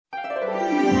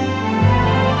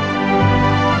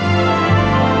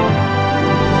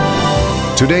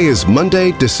Today is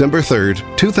Monday, December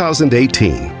 3rd,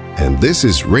 2018, and this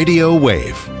is Radio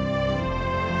Wave.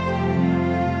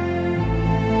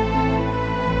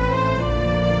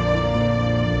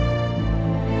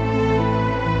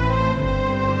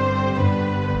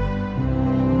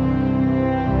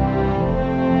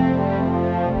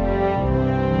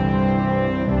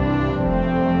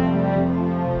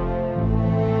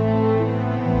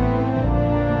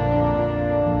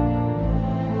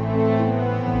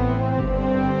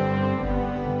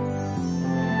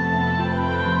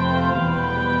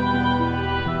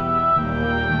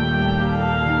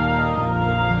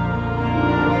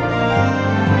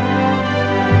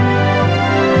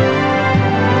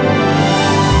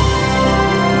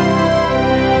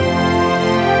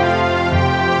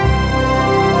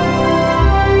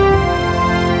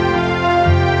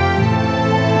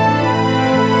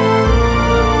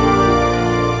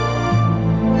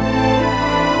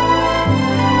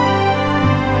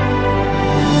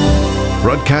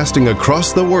 Broadcasting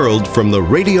across the world from the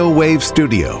Radio Wave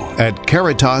studio at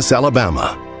Caritas,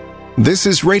 Alabama. This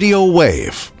is Radio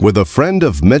Wave with a Friend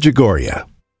of Medjugorje.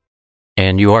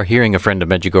 And you are hearing a Friend of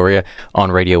Medjugorje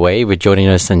on Radio Wave. Joining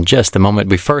us in just a moment.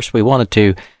 But first, we wanted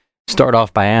to start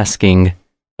off by asking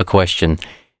a question.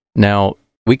 Now,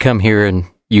 we come here and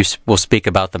you will speak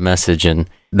about the message and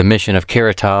the mission of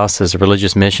Caritas as a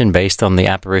religious mission based on the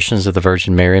apparitions of the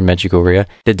Virgin Mary in Medjugorje.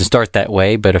 Didn't start that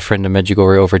way, but a Friend of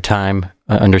Medjugorje over time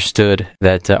understood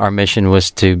that our mission was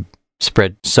to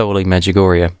spread solely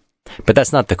Medjugorje. But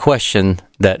that's not the question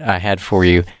that I had for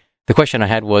you. The question I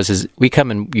had was, we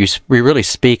come and we really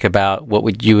speak about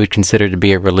what you would consider to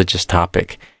be a religious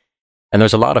topic. And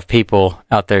there's a lot of people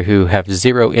out there who have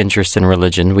zero interest in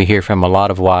religion. We hear from a lot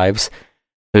of wives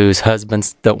whose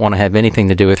husbands don't want to have anything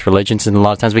to do with religions, and a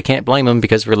lot of times we can't blame them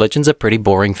because religion's a pretty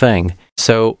boring thing.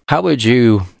 So how would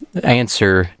you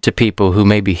answer to people who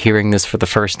may be hearing this for the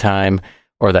first time,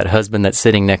 or that husband that's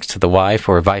sitting next to the wife,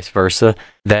 or vice versa,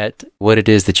 that what it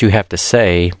is that you have to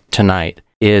say tonight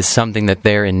is something that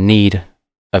they're in need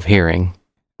of hearing?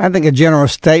 I think a general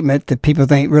statement that people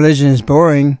think religion is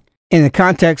boring, in the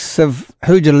context of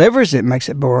who delivers it makes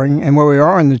it boring, and where we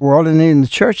are in the world and in the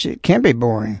church, it can be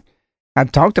boring.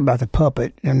 I've talked about the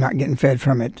pulpit and not getting fed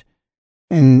from it.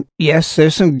 And yes,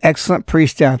 there's some excellent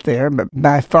priests out there, but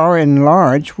by far and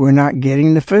large, we're not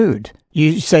getting the food.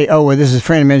 You say, oh, well, this is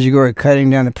Friend of Medjugorje cutting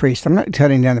down the priest. I'm not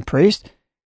cutting down the priest.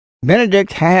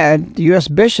 Benedict had the U.S.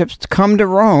 bishops to come to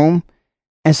Rome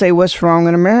and say what's wrong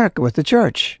in America with the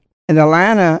church. And the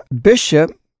Atlanta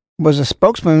bishop was a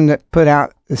spokesman that put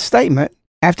out the statement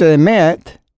after they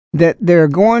met that they're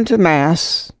going to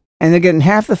Mass and they're getting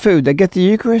half the food. They get the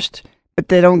Eucharist, but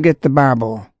they don't get the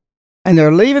Bible. And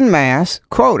they're leaving Mass,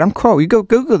 I'm quote, you go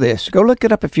Google this, go look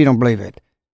it up if you don't believe it.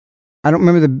 I don't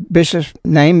remember the bishop's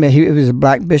name, but he was a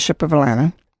black bishop of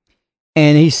Atlanta.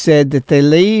 And he said that they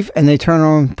leave and they turn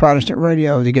on Protestant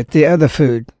radio to get the other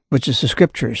food, which is the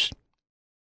scriptures.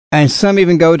 And some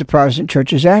even go to Protestant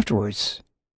churches afterwards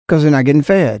because they're not getting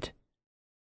fed.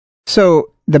 So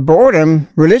the boredom,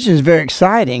 religion is very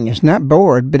exciting. It's not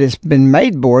bored, but it's been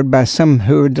made bored by some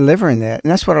who are delivering that.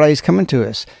 And that's what our lady's coming to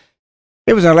us.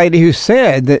 There was a lady who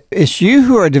said that it's you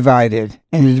who are divided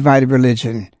in a divided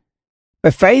religion.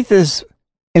 But faith is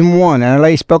in one. And our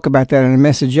lady spoke about that in a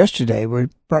message yesterday. We're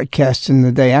broadcasting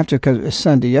the day after because it was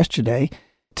Sunday yesterday.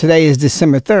 Today is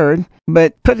December 3rd.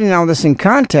 But putting all this in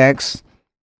context,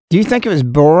 do you think it was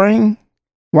boring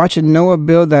watching Noah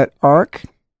build that ark?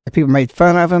 People made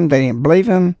fun of him. They didn't believe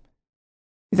him.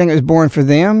 You think it was boring for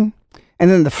them? And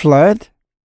then the flood?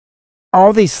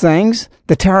 All these things.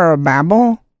 The Tower of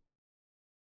Babel?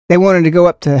 They wanted to go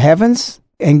up to the heavens,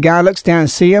 and God looks down and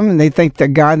see them, and they think they're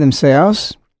God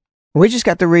themselves. We just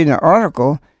got to read an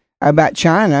article about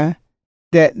China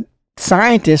that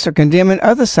scientists are condemning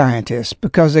other scientists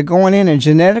because they're going in and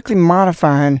genetically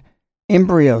modifying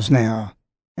embryos now.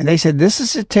 And they said, this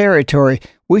is a territory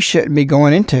we shouldn't be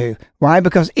going into. Why?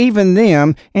 Because even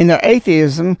them, in their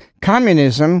atheism,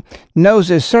 communism, knows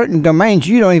there's certain domains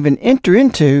you don't even enter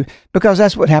into because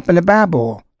that's what happened to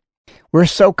Babel. We're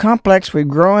so complex, we're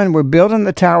growing, we're building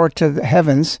the tower to the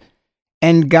heavens,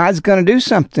 and God's going to do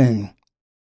something.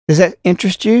 Does that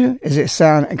interest you? Does it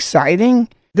sound exciting?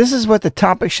 This is what the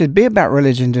topic should be about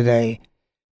religion today,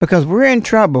 because we're in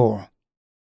trouble.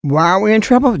 Why are we in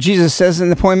trouble? Jesus says in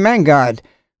the Point Man God,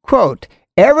 quote,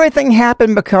 everything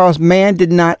happened because man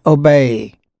did not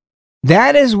obey.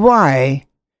 That is why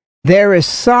there is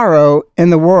sorrow in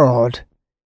the world.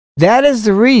 That is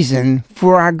the reason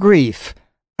for our grief.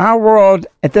 Our world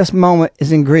at this moment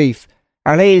is in grief.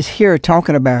 Our lady's here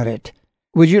talking about it.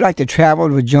 Would you like to travel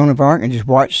with Joan of Arc and just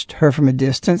watch her from a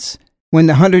distance? when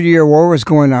the 100-Year War was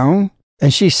going on,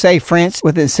 and she saved France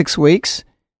within 6 weeks.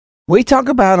 We talk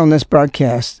about on this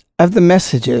broadcast of the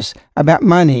messages about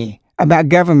money, about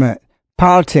government,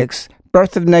 politics,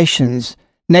 birth of nations,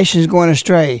 nations going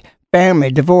astray,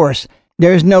 family, divorce.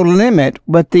 There is no limit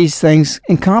what these things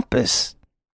encompass.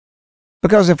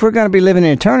 Because if we're going to be living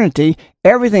in eternity,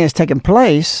 everything that's taken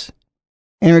place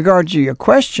in regard to your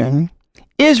question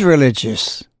is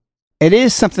religious. It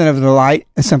is something of the light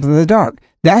and something of the dark.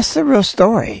 That's the real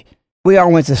story. We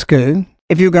all went to school.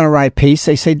 If you're going to write a piece,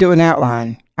 they say do an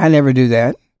outline. I never do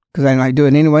that because I like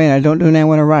doing it anyway, and I don't do it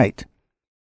when I write.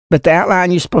 But the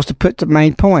outline, you're supposed to put the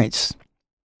main points.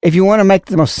 If you want to make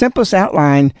the most simplest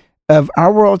outline of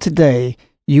our world today,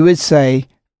 you would say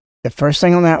the first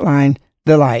thing on the outline,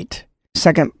 the light.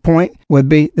 Second point would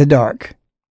be the dark.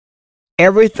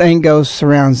 Everything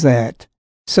surrounds that.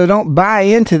 So don't buy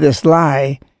into this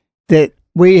lie that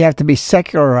we have to be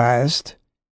secularized,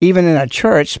 even in our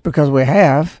church, because we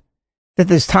have, that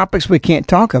there's topics we can't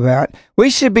talk about. We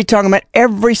should be talking about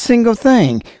every single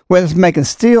thing, whether it's making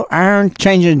steel, iron,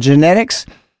 changing genetics,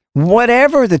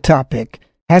 whatever the topic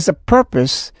has a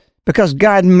purpose, because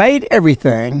God made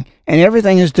everything, and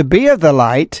everything is to be of the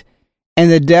light,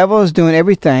 and the devil is doing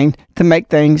everything to make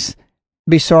things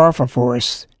be sorrowful for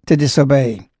us, to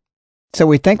disobey. So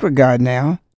we think we're God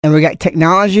now, and we got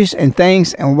technologies and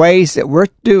things and ways that we're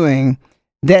doing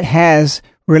that has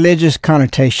religious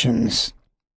connotations,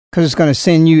 because it's going to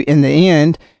send you in the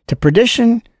end to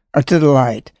perdition or to the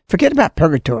light. Forget about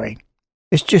purgatory.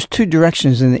 It's just two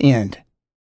directions in the end.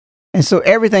 And so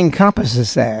everything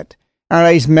encompasses that. Our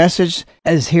lady's message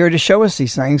is here to show us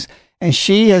these things, and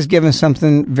she has given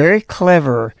something very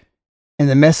clever in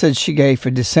the message she gave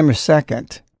for December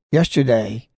 2nd,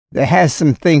 yesterday, that has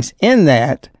some things in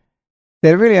that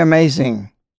are really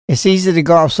amazing. It's easy to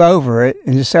gloss over it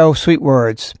and just say, oh, sweet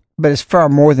words, but it's far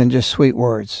more than just sweet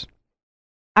words.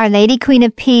 Our Lady Queen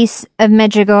of Peace of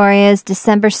Medjugorje's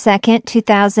December 2nd,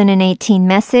 2018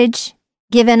 message,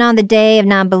 given on the Day of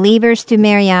Non-Believers through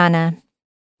Mariana.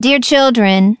 Dear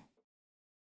children,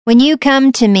 when you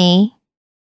come to me,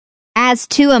 as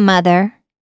to a mother,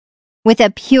 with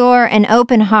a pure and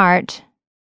open heart,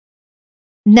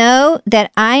 know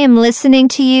that I am listening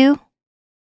to you,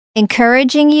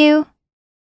 encouraging you,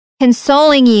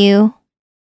 consoling you,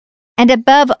 and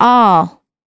above all,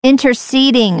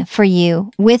 interceding for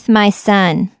you with my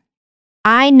Son.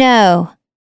 I know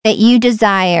that you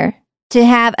desire to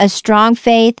have a strong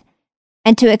faith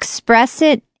and to express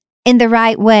it in the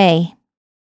right way.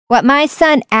 What my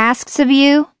Son asks of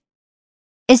you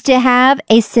is to have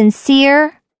a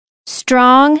sincere,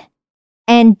 strong,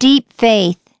 and deep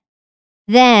faith.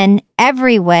 Then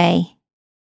every way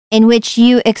in which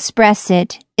you express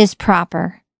it is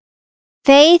proper.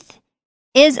 Faith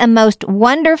is a most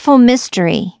wonderful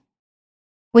mystery,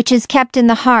 which is kept in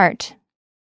the heart.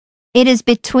 It is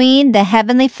between the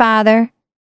Heavenly Father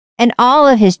and all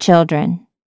of His children.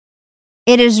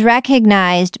 It is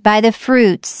recognized by the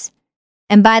fruits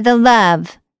and by the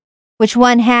love which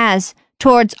one has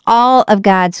towards all of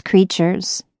God's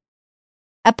creatures.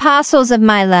 Apostles of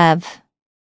my love,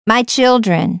 my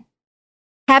children,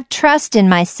 have trust in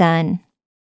my Son.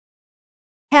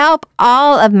 Help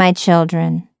all of my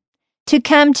children to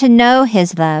come to know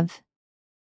His love.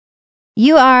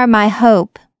 You are my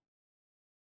hope.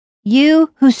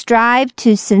 You who strive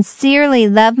to sincerely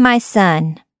love my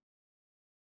Son.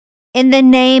 In the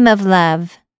name of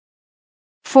love,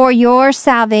 for your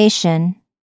salvation,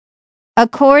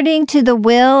 according to the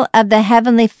will of the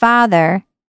Heavenly Father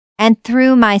and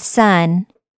through my Son,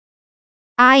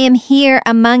 I am here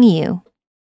among you,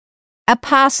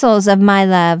 apostles of my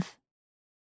love,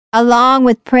 along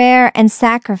with prayer and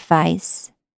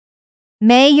sacrifice.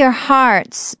 May your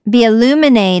hearts be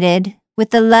illuminated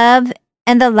with the love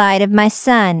and the light of my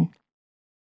Son.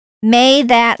 May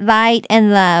that light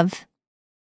and love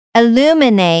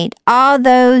illuminate all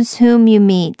those whom you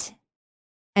meet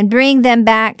and bring them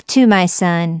back to my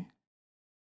Son.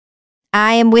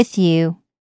 I am with you.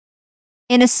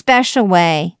 In a special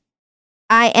way,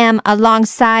 I am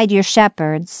alongside your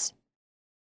shepherds.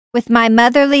 With my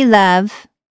motherly love,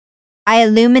 I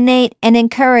illuminate and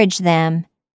encourage them,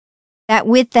 that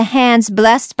with the hands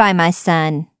blessed by my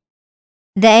Son,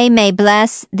 they may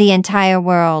bless the entire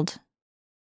world.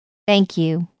 Thank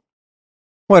you.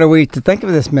 What are we to think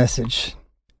of this message?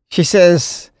 She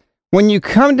says, when you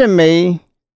come to me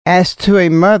as to a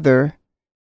mother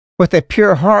with a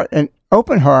pure heart and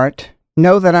open heart,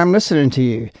 know that I'm listening to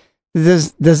you.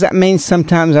 Does that mean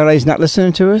sometimes Our Lady's not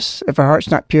listening to us if our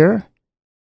heart's not pure?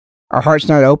 Our heart's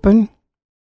not open?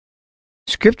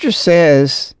 Scripture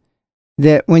says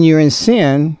that when you're in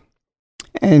sin,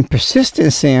 and persist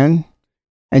in sin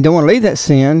and don't want to leave that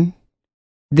sin,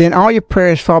 then all your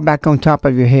prayers fall back on top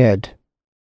of your head.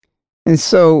 And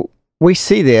so we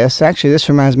see this. Actually, this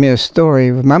reminds me of a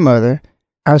story with my mother.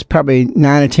 I was probably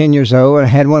 9 or 10 years old, and I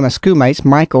had one of my schoolmates,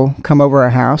 Michael, come over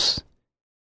our house.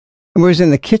 And we was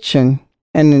in the kitchen,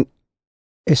 and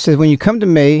it says, when you come to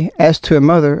me, as to a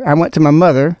mother, I went to my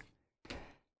mother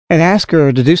and asked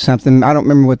her to do something. I don't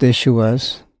remember what the issue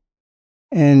was.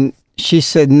 And she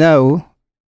said no,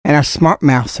 and I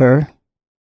smart-mouthed her.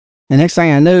 The next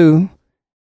thing I knew,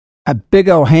 a big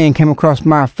old hand came across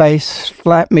my face,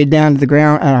 slapped me down to the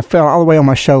ground, and I fell all the way on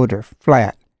my shoulder,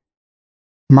 flat.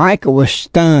 Michael was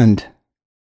stunned.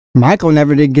 Michael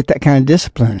never did get that kind of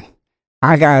discipline.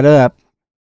 I got up,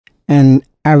 and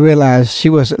I realized she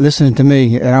wasn't listening to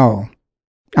me at all.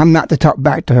 I'm not to talk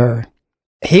back to her.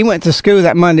 He went to school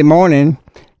that Monday morning,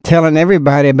 telling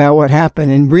everybody about what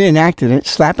happened and reenacting it,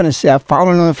 slapping himself,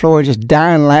 falling on the floor, just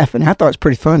dying laughing. I thought it was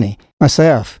pretty funny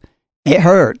myself. It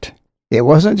hurt. It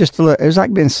wasn't just a look. It was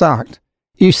like being socked.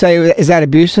 You say, is that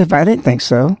abusive? I didn't think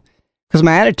so. Because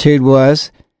my attitude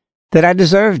was that I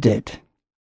deserved it.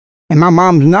 And my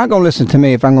mom's not going to listen to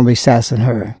me if I'm going to be sassing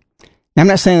her. Now, I'm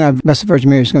not saying that Blessed Virgin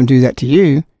Mary is going to do that to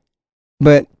you,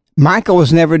 but Michael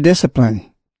was never disciplined.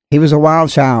 He was a wild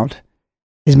child.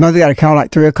 His mother got a call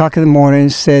like 3 o'clock in the morning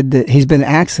and said that he's been in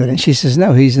an accident. She says,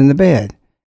 no, he's in the bed.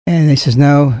 And he says,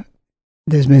 no,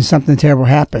 there's been something terrible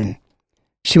happen.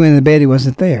 She went in the bed, he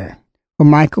wasn't there. Well,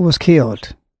 Michael was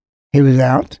killed. He was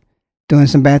out doing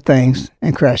some bad things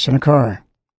and crashed in a car.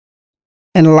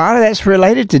 And a lot of that's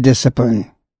related to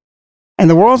discipline. And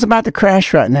the world's about to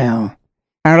crash right now.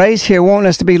 Our Lady's here wanting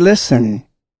us to be listened.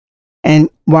 And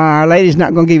while Our Lady's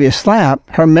not going to give you a slap,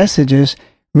 her messages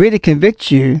really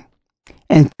convict you.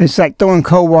 And it's like throwing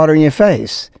cold water in your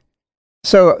face.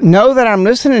 So know that I'm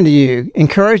listening to you,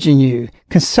 encouraging you,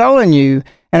 consoling you,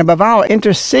 and above all,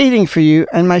 interceding for you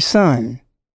and my son.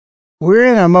 We're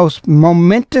in a most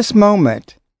momentous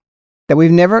moment that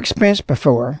we've never experienced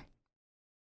before,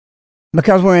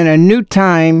 because we're in a new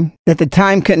time that the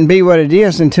time couldn't be what it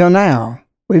is until now.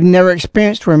 We've never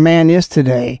experienced where man is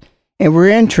today, and we're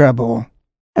in trouble.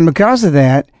 And because of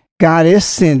that, God is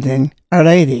sending Our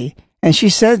Lady, and she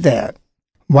said that.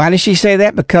 Why does she say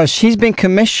that? Because she's been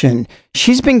commissioned.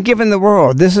 She's been given the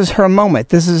world. This is her moment.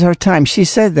 This is her time. She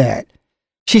said that.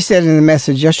 She said in the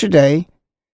message yesterday,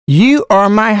 you are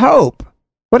my hope.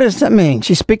 What does that mean?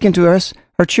 She's speaking to us,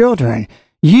 her children.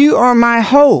 You are my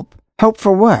hope. Hope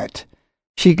for what?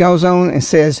 She goes on and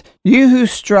says, you who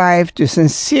strive to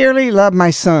sincerely love my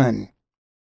son,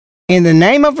 in the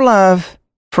name of love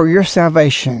for your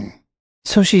salvation.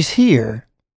 So she's here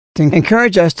to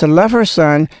encourage us to love her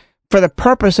son for the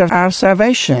purpose of our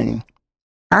salvation.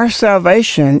 Our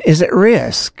salvation is at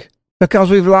risk because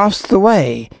we've lost the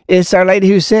way. It's Our Lady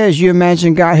who says, you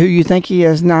imagine God who you think he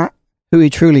is, not who he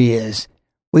truly is.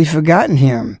 We've forgotten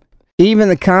him. Even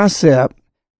the concept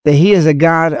that he is a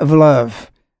God of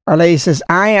love. Our Lady says,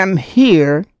 I am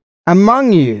here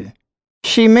among you.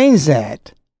 She means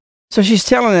that. So she's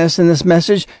telling us in this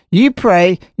message, you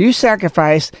pray, you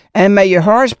sacrifice, and may your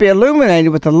hearts be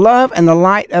illuminated with the love and the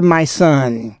light of my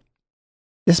son.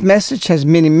 This message has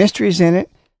many mysteries in it,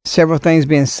 several things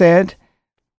being said.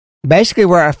 Basically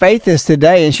where our faith is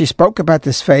today, and she spoke about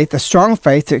this faith, a strong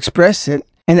faith to express it,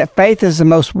 and that faith is the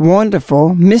most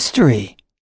wonderful mystery.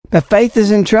 But faith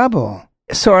is in trouble.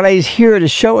 So Our Lady's here to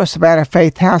show us about our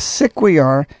faith, how sick we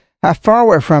are, how far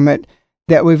we're from it,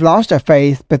 that we've lost our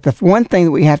faith. But the one thing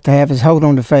that we have to have is hold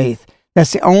on to faith.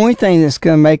 That's the only thing that's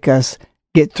going to make us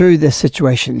get through this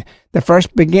situation. The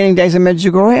first beginning days of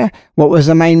Medjugorje, what was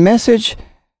the main message?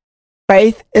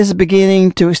 Faith is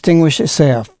beginning to extinguish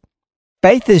itself.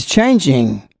 Faith is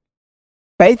changing.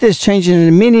 Faith is changing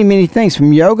into many, many things,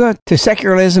 from yoga to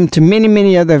secularism to many,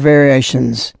 many other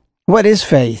variations. What is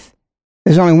faith?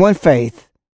 There's only one faith.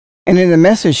 And in the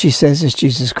message she says it's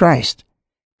Jesus Christ.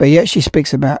 But yet she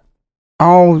speaks about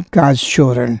all God's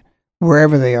children,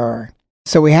 wherever they are.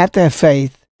 So we have to have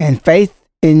faith, and faith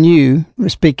in you, we're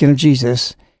speaking of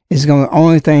Jesus, is the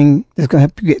only thing that's going to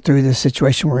help you get through this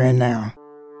situation we're in now.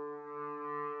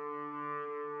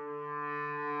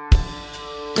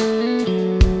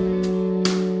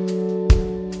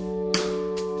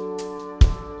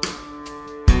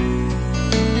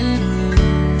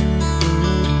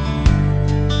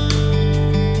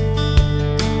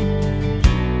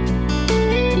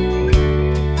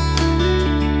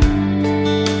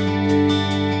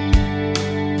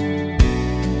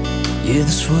 Yeah,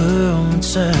 this world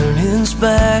turning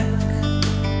back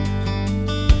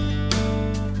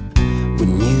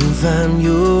when you find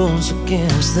yours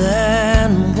against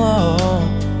that wall.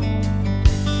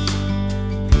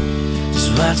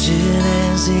 watching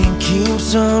as he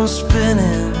keeps on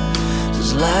spinning,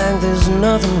 just like there's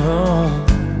nothing wrong.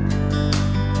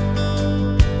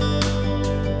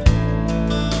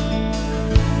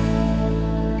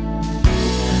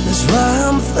 That's why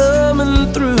I'm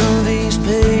thumbing through these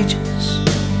pages.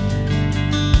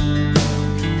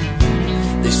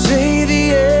 They say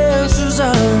the answers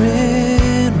are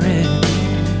in red,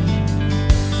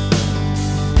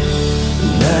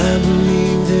 and I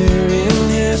believe they're in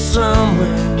here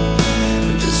somewhere,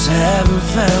 I just haven't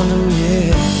found them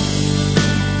yet.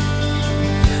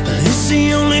 But it's the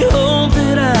only hope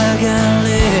that I got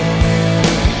left,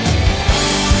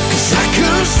 'cause I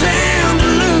couldn't stand to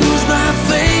lose my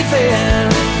faith in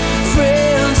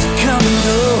friends that come and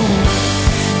go.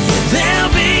 Yeah,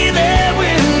 they'll be there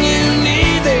when you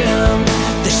need them.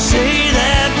 They say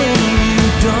that when you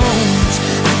don't.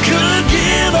 I could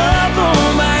give up on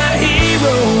my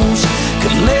heroes,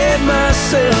 could let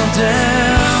myself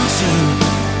down too.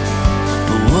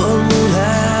 But what would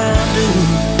I do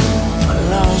if I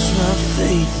lost my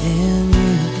faith in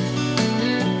you?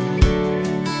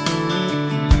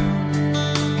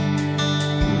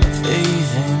 My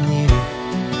faith in you.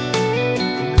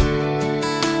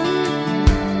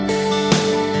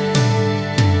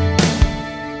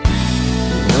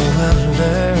 You know I've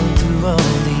learned through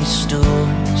all these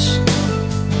stories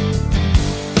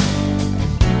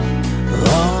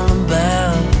all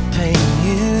about the pain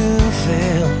you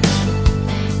felt.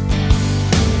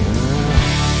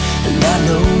 And I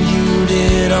know you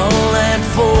did all that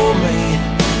for me,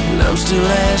 and I'm still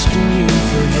asking you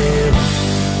for help.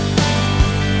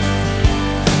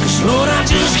 'Cause Lord, I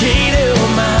just can't help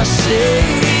myself.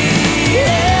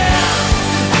 Yeah,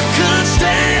 I couldn't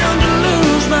stand to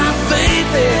lose my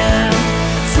faith in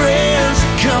friends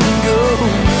that come and go.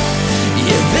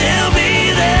 Yeah, they'll be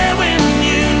there when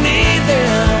you need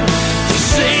them. They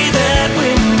say that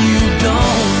when you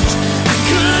don't. I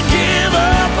could give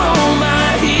up on my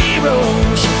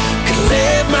heroes, could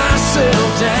let myself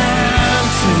down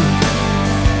too.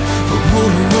 But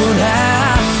what would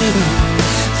I do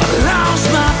if I lost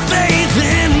my faith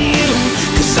in you?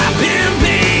 'Cause I've been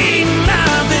beaten,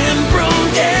 I've been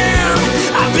broken,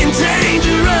 I've been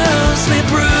dangerously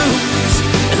bruised,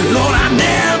 and Lord, I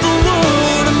never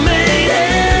would have made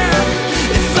it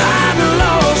if I'd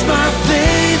lost my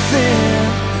faith in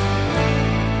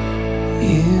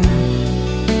you.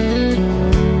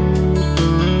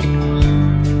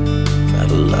 If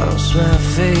I'd lost my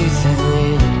faith in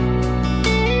you.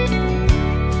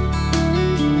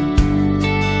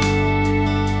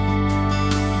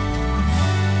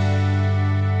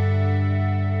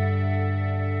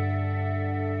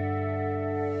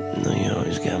 No, you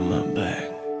always got my back.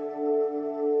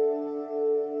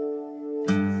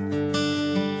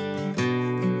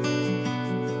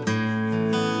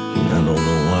 And I don't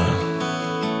know why.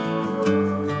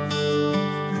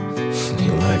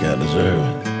 Feel like I deserve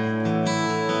it.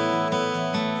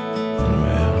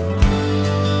 Well,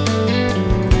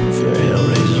 for a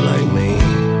hellraiser like me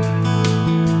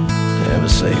to have a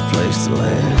safe place to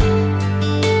land,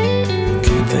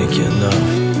 can't thank you enough.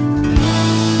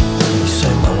 You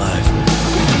saved my life, man.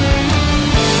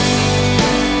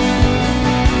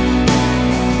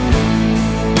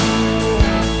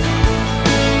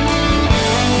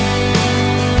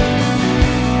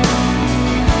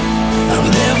 I'll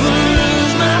never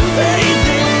lose my faith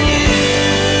in you.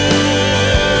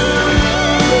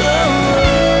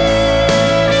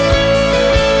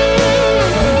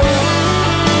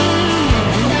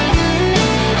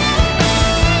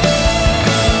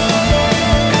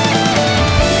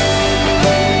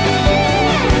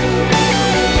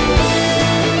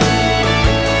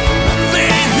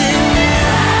 Faith in you.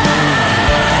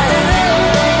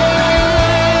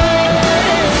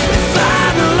 If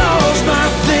I'd lost my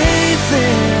faith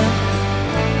in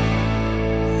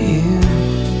you,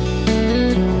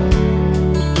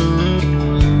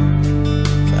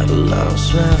 if I'd lost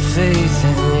my faith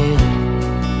in you.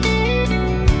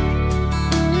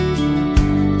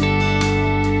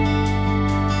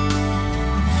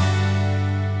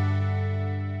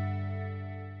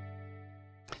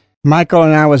 Michael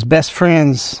and I was best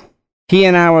friends. He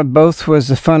and I were both was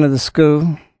the fun of the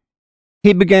school.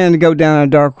 He began to go down a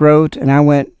dark road, and I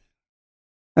went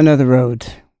another road.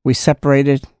 We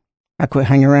separated. I quit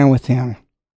hanging around with him.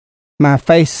 My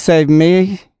faith saved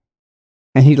me,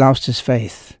 and he lost his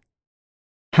faith.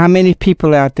 How many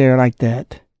people out there like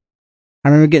that? I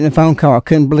remember getting a phone call. I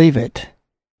couldn't believe it.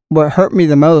 What hurt me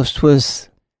the most was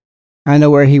I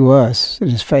know where he was in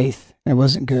his faith. It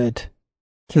wasn't good.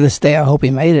 To this day, I hope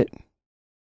he made it.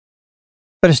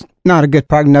 But it's not a good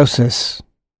prognosis.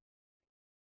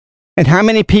 And how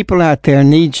many people out there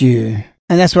need you?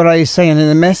 And that's what I was saying in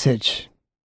the message.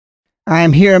 I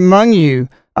am here among you,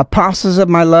 apostles of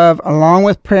my love, along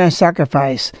with prayer and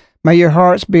sacrifice. May your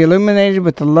hearts be illuminated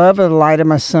with the love of the light of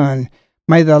my Son.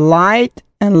 May the light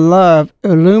and love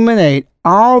illuminate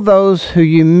all those who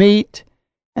you meet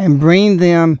and bring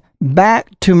them back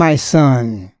to my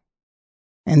Son.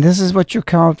 And this is what you're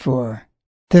called for.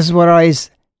 This is what I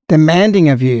was demanding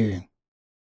of you.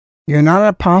 You're not an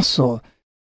apostle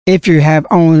if you have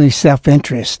only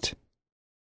self-interest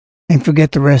and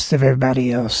forget the rest of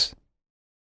everybody else.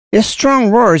 It's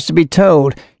strong words to be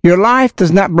told. Your life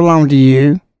does not belong to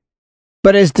you,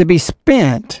 but is to be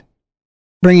spent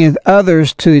bringing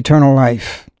others to eternal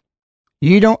life.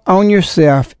 You don't own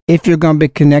yourself if you're going to be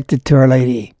connected to Our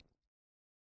Lady.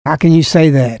 How can you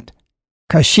say that?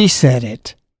 Because she said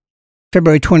it.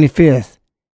 February 25th,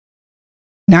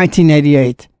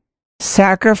 1988.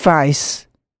 Sacrifice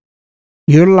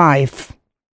your life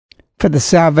for the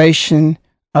salvation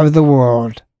of the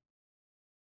world.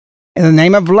 In the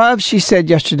name of love, she said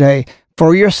yesterday,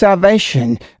 for your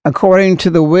salvation, according to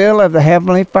the will of the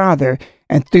Heavenly Father,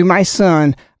 and through my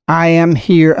Son, I am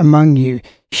here among you.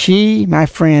 She, my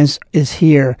friends, is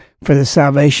here for the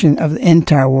salvation of the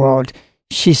entire world.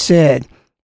 She said,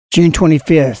 June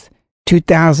 25th,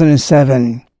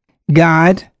 2007,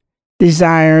 God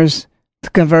desires the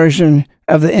conversion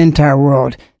of the entire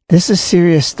world. This is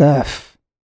serious stuff.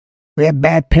 We have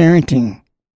bad parenting.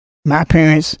 My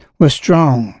parents were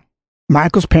strong.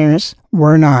 Michael's parents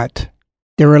were not.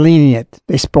 They were lenient.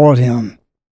 They spoiled him.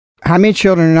 How many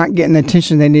children are not getting the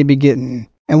attention they need to be getting?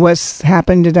 And what's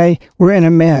happened today? We're in a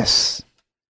mess.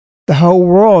 The whole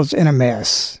world's in a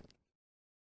mess.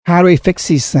 How do we fix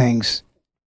these things?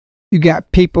 You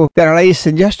got people that Our Lady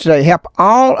said yesterday, help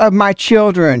all of my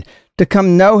children to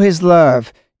come know His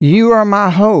love. You are my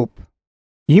hope.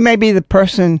 You may be the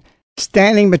person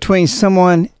standing between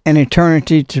someone and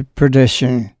eternity to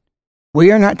perdition.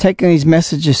 We are not taking these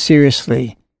messages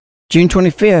seriously. June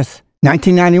 25th,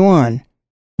 1991.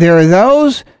 There are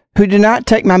those who do not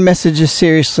take my messages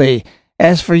seriously.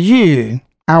 As for you,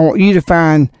 I want you to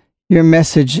find your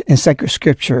message in sacred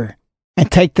scripture and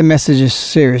take the messages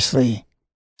seriously.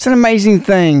 It's an amazing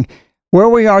thing where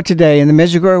we are today in the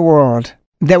Medjugorje world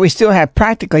that we still have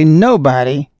practically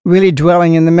nobody really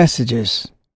dwelling in the messages.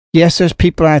 Yes, there's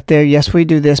people out there. Yes, we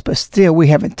do this, but still we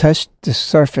haven't touched the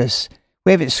surface.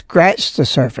 We haven't scratched the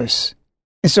surface.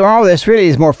 And so all this really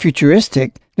is more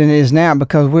futuristic than it is now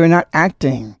because we're not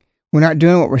acting. We're not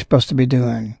doing what we're supposed to be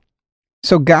doing.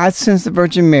 So God sends the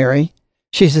Virgin Mary.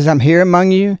 She says, I'm here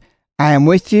among you. I am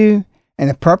with you. And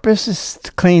the purpose is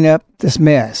to clean up this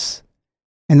mess.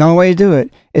 And the only way to do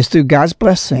it is through God's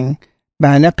blessing,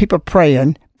 by enough people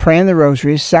praying the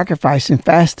rosaries, sacrificing,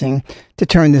 fasting to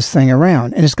turn this thing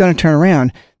around. And it's going to turn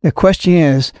around. The question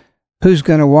is, who's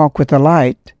going to walk with the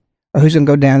light or who's going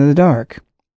to go down to the dark?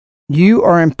 You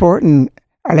are important.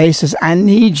 Our Lady says, I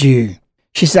need you.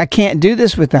 She says, I can't do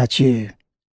this without you.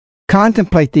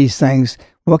 Contemplate these things,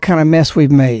 what kind of mess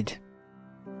we've made.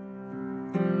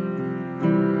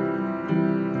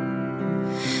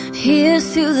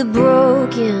 Here's to the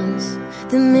brokens,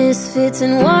 the misfits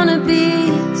and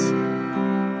wannabes,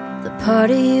 the part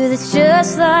of you that's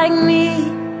just like me,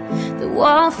 the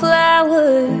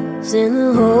wallflowers and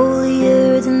the holy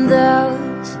earth and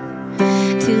thous,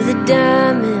 to the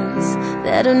diamonds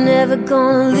that are never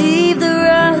gonna leave the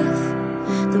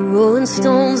rough, the rolling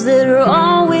stones that are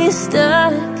always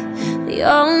stuck, the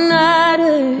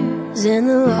all-nighters and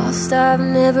the lost I've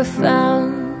never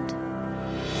found.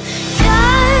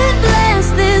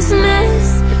 Bless this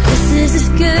mess, if this is as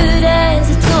good as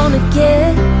it's gonna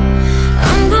get.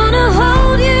 I'm gonna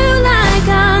hold you like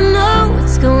I know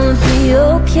it's gonna be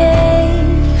okay.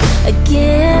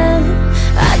 Again,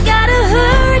 I got a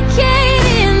hurricane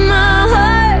in my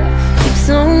heart, keeps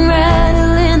on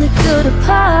rattling the good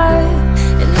apart.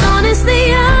 And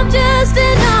honestly, I'm just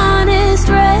an honest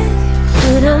wreck,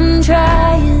 but I'm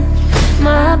trying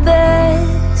my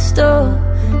best. Oh,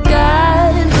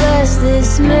 God, bless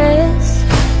this mess.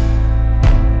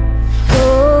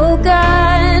 Oh,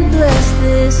 God, bless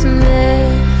this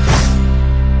mess.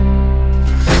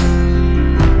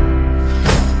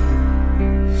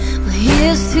 Well,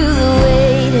 here's to the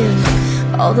waiting,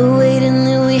 all the waiting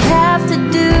that we have to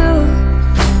do,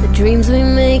 the dreams we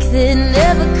make that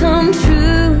never come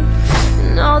true,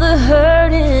 and all the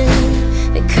hurting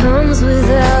that comes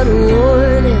without a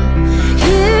warning.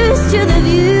 Here's to the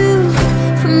view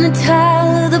from the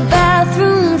tile of the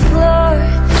bathroom floor.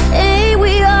 Ain't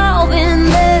we all been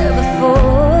there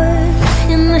before?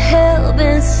 In the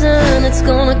hell-bent sun, it's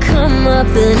gonna come up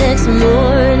the next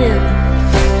morning.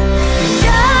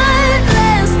 God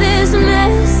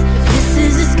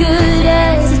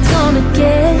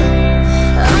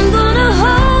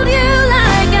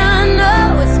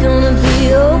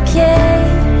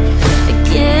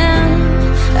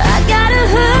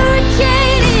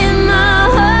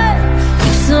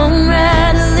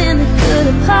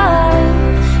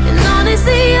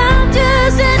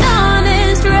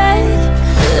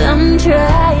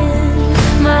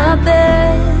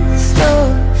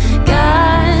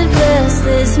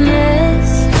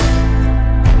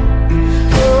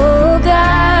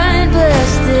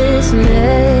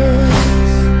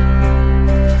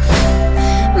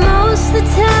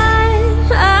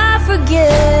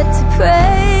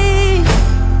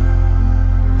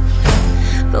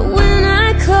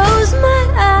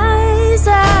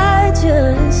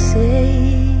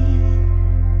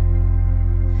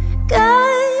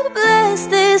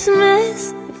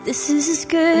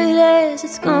good as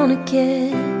it's gonna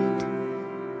get.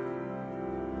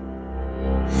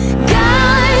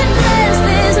 God bless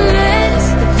this mess,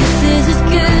 but this is as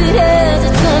good as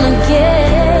it's gonna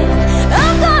get.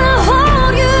 I'm gonna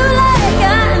hold you like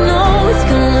I know it's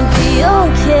gonna be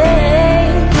okay.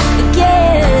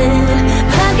 Again,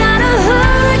 I got a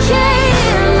hurricane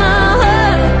in my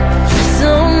heart,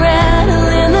 some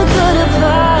rattling the good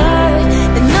apart.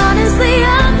 And honestly,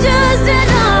 I'm just an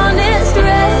honest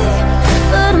wreck,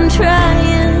 but I'm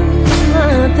trying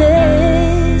my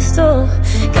best. Oh,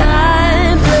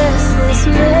 God bless this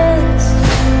mess.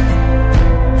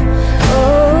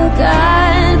 Oh,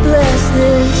 God bless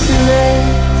this mess.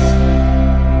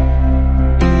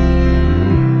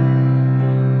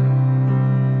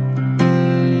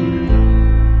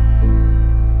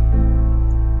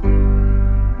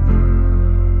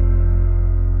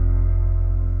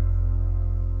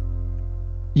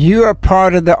 You are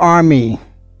part of the army,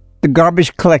 the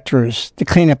garbage collectors, to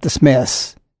clean up this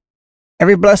mess.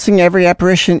 Every blessing, every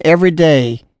apparition, every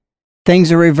day,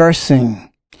 things are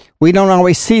reversing. We don't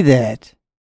always see that.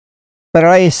 But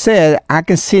like I said, I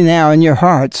can see now in your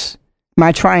hearts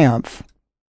my triumph.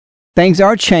 Things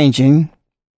are changing.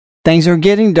 Things are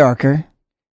getting darker,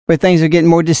 but things are getting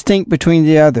more distinct between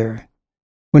the other.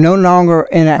 We're no longer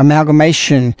in an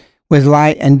amalgamation with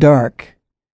light and dark.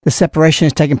 The separation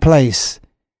is taking place.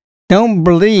 Don't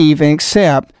believe and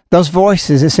accept those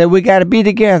voices that say, we got to be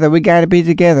together, we got to be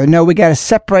together. No, we got to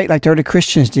separate like the early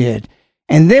Christians did.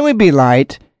 And then we be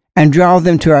light and draw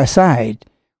them to our side.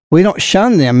 We don't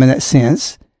shun them in that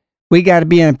sense. We got to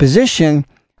be in a position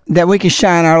that we can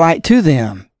shine our light to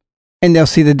them, and they'll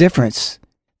see the difference.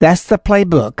 That's the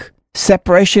playbook.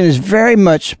 Separation is very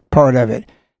much part of it.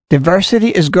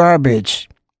 Diversity is garbage.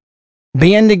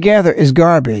 Being together is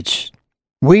garbage.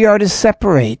 We are to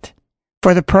separate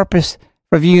for the purpose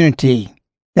of unity.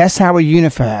 That's how we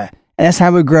unify. And that's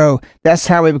how we grow. That's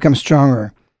how we become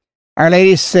stronger. Our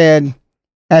Lady said,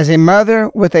 as a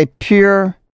mother with a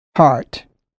pure heart.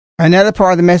 Another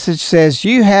part of the message says,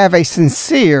 you have a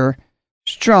sincere,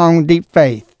 strong, deep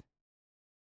faith.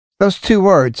 Those two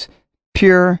words,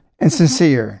 pure and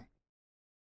sincere.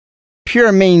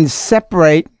 Pure means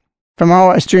separate from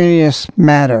all extraneous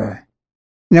matter.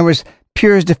 In other words,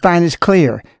 pure is defined as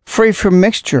clear, free from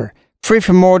mixture, free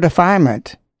from moral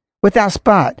defilement, without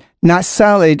spot, not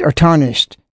sullied or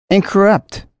tarnished,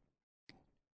 incorrupt.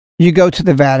 You go to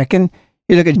the Vatican,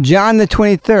 you look at John the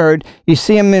 23rd, you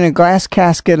see him in a glass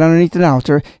casket underneath an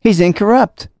altar. He's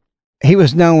incorrupt. He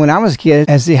was known when I was a kid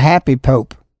as the happy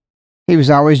Pope. He was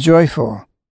always joyful.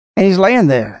 And he's laying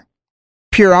there.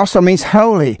 Pure also means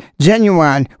holy,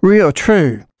 genuine, real,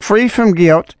 true, free from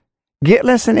guilt,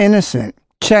 guiltless and innocent,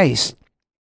 chaste,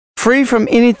 free from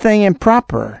anything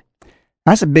improper.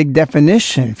 That's a big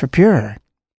definition for pure.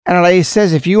 And Our Lady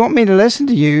says, if you want me to listen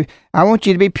to you, I want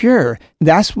you to be pure.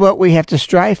 That's what we have to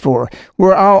strive for.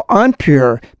 We're all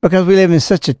unpure because we live in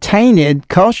such a tainted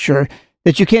culture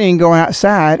that you can't even go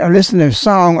outside or listen to a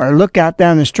song or look out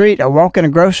down the street or walk in a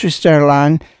grocery store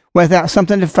line without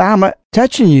something defilement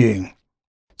touching you.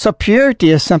 So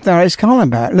purity is something Our Lady's calling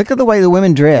about. Look at the way the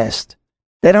women dressed.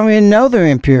 They don't even know they're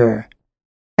impure.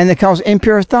 And they cause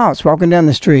impure thoughts walking down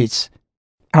the streets.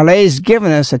 Our Lady's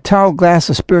given us a tall glass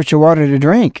of spiritual water to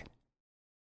drink.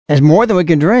 It's more than we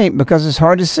can drink because it's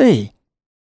hard to see.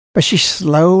 But she's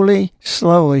slowly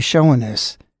showing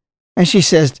us. And she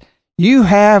says, you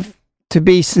have to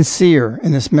be sincere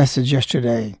in this message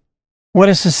yesterday. What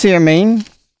does sincere mean?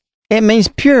 It means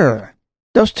pure.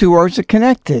 Those two words are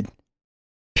connected.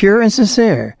 Pure and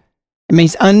sincere. It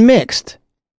means unmixed.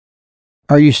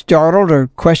 Are you startled or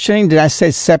questioning? Did I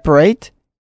say separate?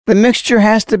 The mixture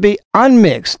has to be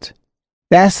unmixed.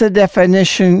 That's the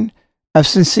definition of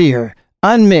sincere.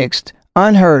 Unmixed,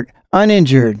 unhurt,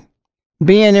 uninjured.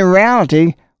 Being in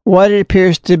reality what it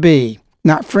appears to be.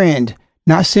 Not friend,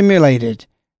 not simulated,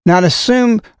 not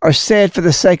assumed or said for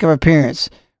the sake of appearance.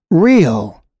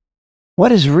 Real.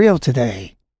 What is real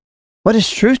today? What is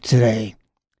truth today?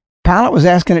 Pilate was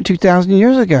asking it 2,000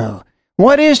 years ago.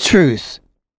 What is truth?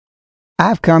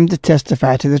 I've come to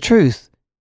testify to the truth.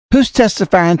 Who's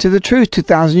testifying to the truth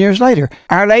 2,000 years later?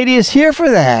 Our Lady is here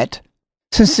for that.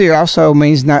 Sincere also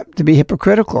means not to be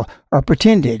hypocritical or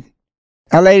pretended.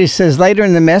 Our Lady says later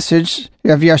in the message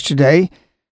of yesterday,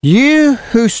 you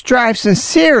who strive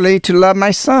sincerely to love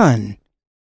my Son.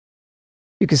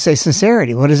 You could say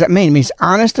sincerity. What does that mean? It means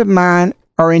honest of mind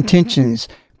or intentions,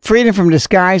 freedom from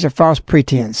disguise or false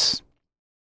pretense.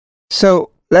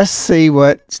 So let's see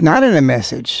what's not in the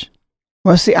message.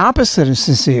 What's the opposite of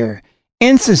sincere?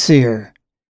 Insincere.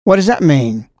 What does that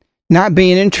mean? Not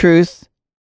being in truth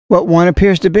what one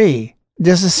appears to be.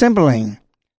 Disassembling.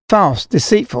 false,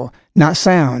 deceitful, not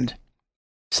sound.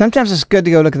 Sometimes it's good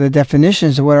to go look at the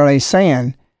definitions of what Our Lady's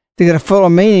saying to get a fuller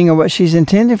meaning of what she's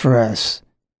intended for us.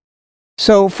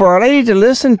 So for Our Lady to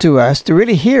listen to us, to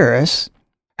really hear us,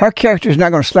 her character is not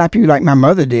going to slap you like my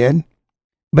mother did,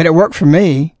 but it worked for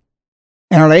me.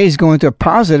 And Our Lady's going to a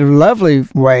positive, lovely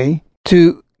way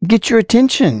to get your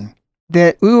attention,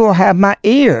 that we will have my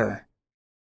ear.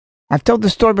 I've told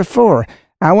this story before.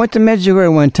 I went to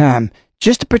Medjugorje one time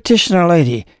just to petition Our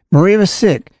Lady. Maria was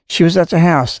sick. She was at the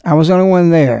house. I was the only one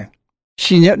there.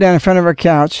 She knelt down in front of her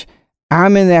couch.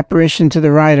 I'm in the apparition to the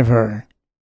right of her.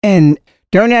 And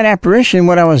during that apparition,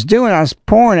 what I was doing, I was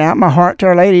pouring out my heart to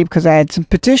Our Lady because I had some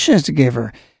petitions to give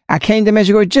her. I came to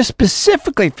Medjugorje just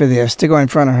specifically for this, to go in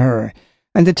front of her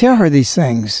and to tell her these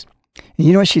things. And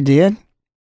you know what she did?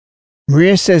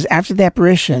 Maria says, after the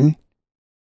apparition,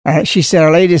 she said,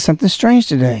 Our Lady did something strange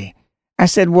today. I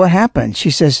said, what happened?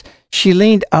 She says, she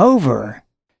leaned over.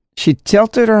 She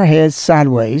tilted her head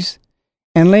sideways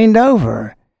and leaned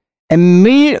over.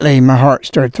 Immediately, my heart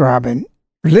started throbbing.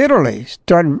 Literally,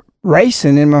 started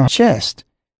racing in my chest.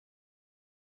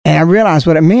 And I realized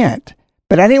what it meant.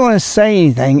 But I didn't want to say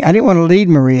anything. I didn't want to lead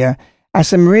Maria. I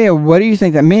said, Maria, what do you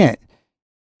think that meant?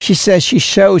 She says she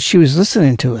showed she was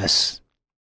listening to us.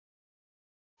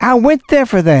 I went there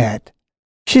for that.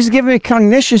 She's giving me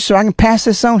cognition so I can pass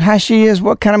this on, how she is,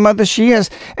 what kind of mother she is.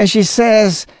 And she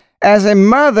says, as a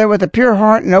mother with a pure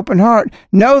heart and open heart,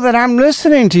 know that I'm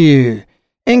listening to you,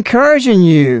 encouraging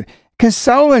you,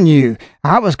 consoling you.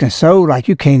 I was consoled like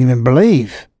you can't even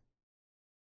believe.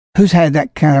 Who's had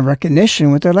that kind of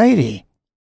recognition with Our Lady?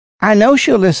 I know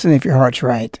she'll listen if your heart's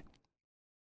right.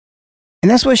 And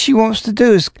that's what she wants to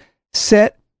do, is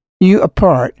set you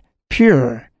apart,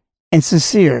 pure and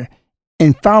sincere,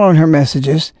 in following her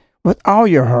messages with all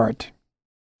your heart.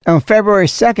 On February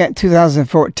 2nd,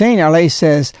 2014, Our Lady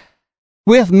says,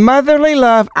 with motherly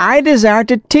love, I desire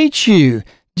to teach you.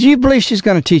 Do you believe she's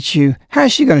going to teach you? How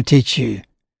is she going to teach you?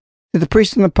 To the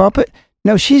priest in the pulpit?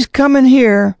 No, she's coming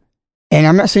here, and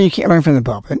I'm not saying you can't learn from the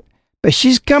pulpit, but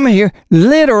she's coming here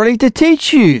literally to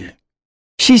teach you.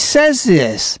 She says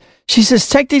this. She says,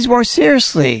 take these words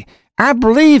seriously. I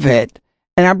believe it,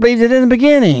 and I believed it in the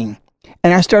beginning.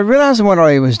 And I started realizing what Our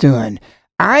Lady was doing.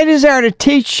 I desire to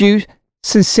teach you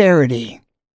sincerity.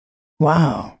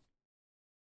 Wow.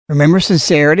 Remember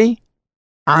sincerity?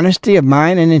 Honesty of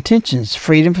mind and intentions,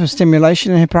 freedom from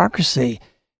stimulation and hypocrisy.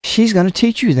 She's going to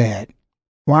teach you that.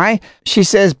 Why? She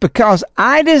says, because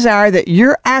I desire that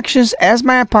your actions as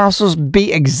my apostles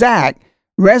be exact,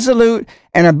 resolute,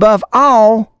 and above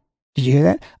all, did you hear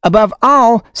that? Above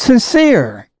all,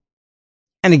 sincere.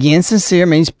 And again, sincere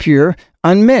means pure,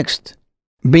 unmixed.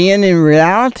 Being in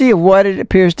reality of what it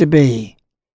appears to be.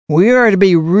 We are to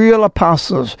be real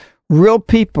apostles, real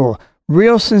people,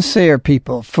 real sincere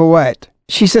people. For what?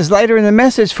 She says later in the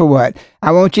message, for what?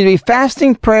 I want you to be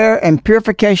fasting, prayer, and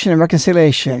purification and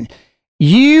reconciliation.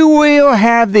 You will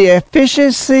have the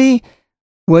efficiency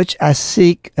which I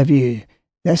seek of you.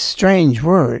 That's a strange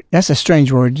word. That's a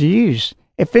strange word to use.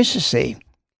 Efficiency.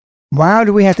 Why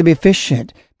do we have to be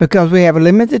efficient? Because we have a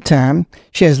limited time.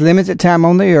 She has limited time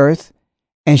on the earth.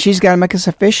 And she's got to make us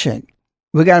efficient.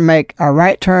 We got to make our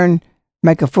right turn,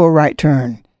 make a full right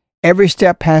turn. Every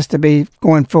step has to be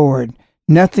going forward,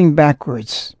 nothing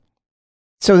backwards.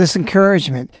 So this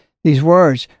encouragement, these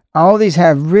words, all these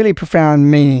have really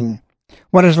profound meaning.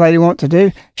 What does Lady want to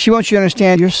do? She wants you to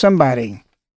understand you're somebody.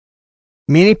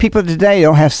 Many people today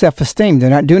don't have self-esteem. They're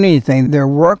not doing anything. Their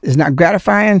work is not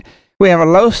gratifying. We have a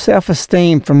low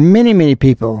self-esteem for many, many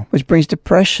people, which brings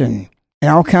depression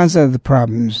and all kinds of other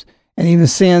problems, and even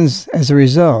sins as a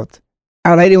result.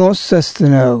 Our Lady wants us to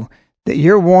know that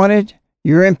you're wanted,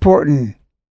 you're important,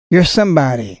 you're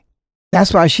somebody.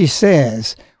 That's why she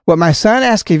says, what my son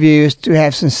asks of you is to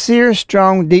have sincere,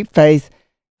 strong, deep faith.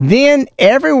 Then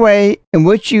every way in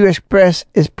which you express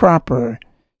is proper.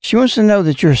 She wants to know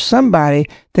that you're somebody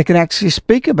that can actually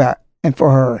speak about and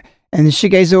for her. And she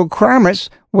gives the requirements,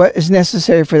 what is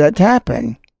necessary for that to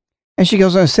happen. And she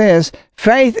goes on and says,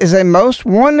 faith is a most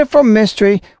wonderful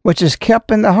mystery which is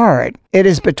kept in the heart. It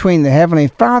is between the Heavenly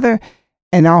Father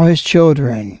and all His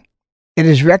children. It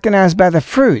is recognized by the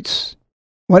fruits.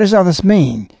 What does all this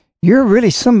mean? You're really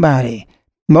somebody.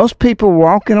 Most people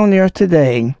walking on the earth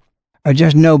today are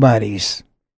just nobodies.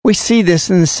 We see this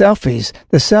in the selfies,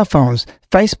 the cell phones,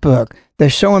 Facebook. They're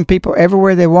showing people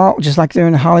everywhere they walk, just like they're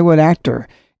in a Hollywood actor.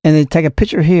 And they take a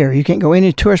picture here. You can't go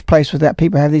any tourist place without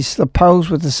people have these pose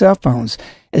with the cell phones.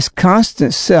 It's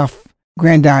constant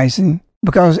self-grandizing,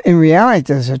 because in reality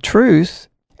there's a truth,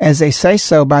 as they say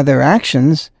so by their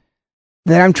actions,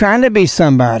 that I'm trying to be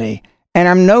somebody, and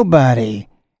I'm nobody,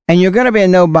 And you're going to be a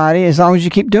nobody as long as you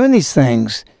keep doing these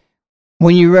things.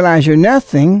 When you realize you're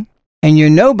nothing and you're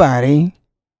nobody,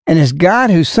 and it's God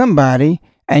who's somebody,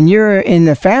 and you're in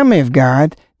the family of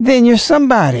God, then you're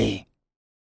somebody.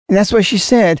 And that's what she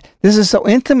said. This is so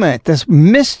intimate, this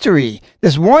mystery,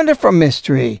 this wonderful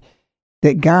mystery,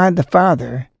 that God the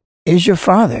Father is your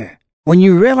Father. When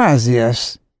you realize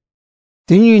this,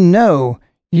 then you know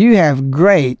you have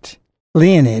great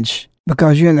lineage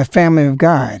because you're in the family of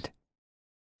God.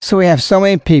 So we have so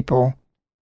many people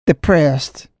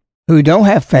depressed who don't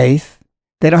have faith.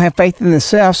 They don't have faith in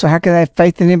themselves, so how can they have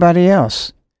faith in anybody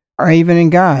else or even in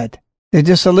God? They're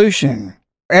disillusioned.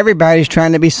 Everybody's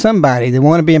trying to be somebody. They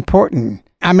want to be important.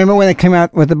 I remember when they came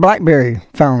out with the BlackBerry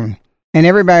phone, and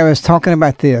everybody was talking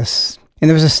about this, and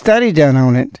there was a study done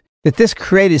on it, that this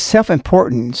created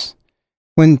self-importance.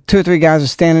 When 2 or 3 guys are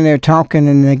standing there talking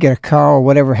and they get a call or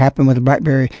whatever happened with the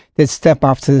BlackBerry, they'd step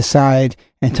off to the side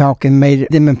and talk and made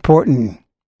them important.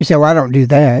 You say, well, I don't do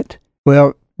that.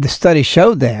 Well, the study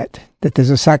showed that there's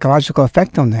a psychological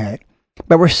effect on that.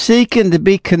 But we're seeking to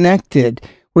be connected.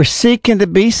 We're seeking to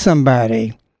be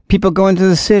somebody. People go into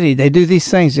the city. They do these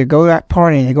things. They go out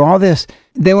partying. They go all this.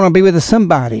 They want to be with the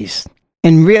somebodies.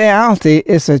 In reality,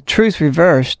 it's a truth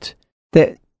reversed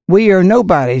that we are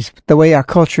nobodies the way our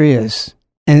culture is.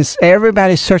 And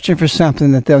everybody's searching for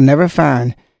something that they'll never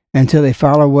find until they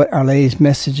follow what Our Lady's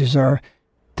messages are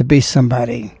to be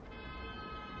somebody.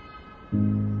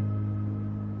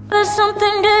 There's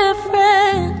something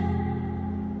different,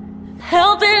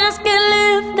 helping us get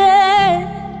lifted,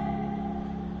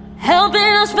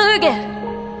 helping us forget.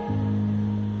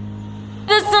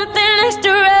 There's something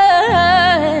extra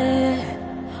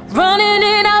running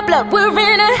in our blood. We're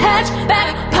in a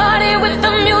hatchback party with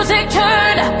the music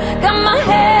turned up. Got my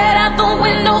head out the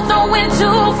window, throwing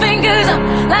 2 fingers up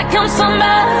like I'm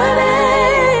somebody,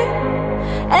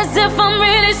 as if I'm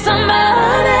really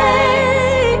somebody.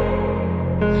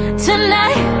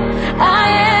 Tonight, I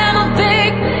am a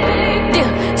big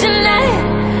deal. Tonight,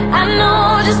 I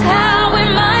know just how it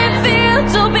might feel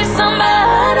to be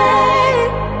somebody,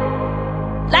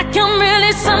 like I'm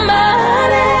really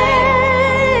somebody.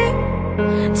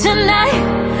 Tonight,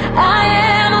 I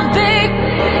am a big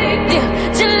deal.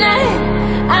 Tonight,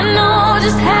 I know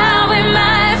just how it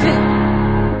might feel.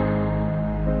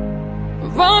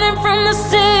 Running from the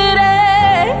city,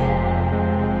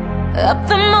 up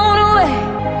the motorway.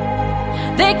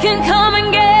 They can come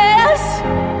and get us.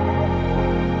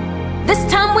 This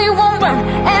time we won't run.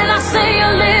 And I say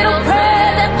a little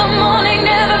prayer that the morning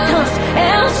never comes.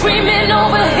 And I'm screaming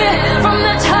over here from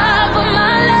the top of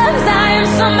my lungs, I am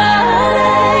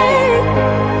somebody,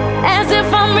 as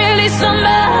if I'm really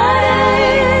somebody.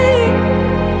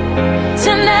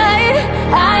 Tonight,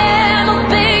 I am a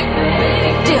big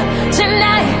deal.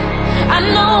 Tonight, I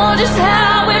know just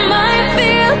how it might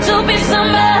feel to be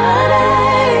somebody,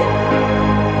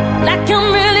 like I'm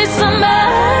really somebody.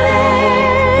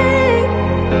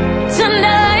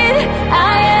 Tonight,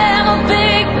 I am a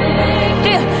big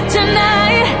deal.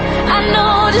 Tonight, I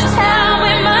know just how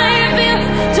it might feel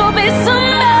to be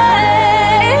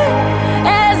somebody,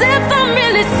 as if I'm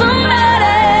really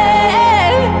somebody.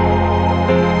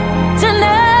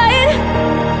 Tonight,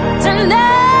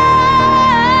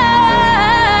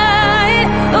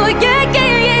 oh yeah,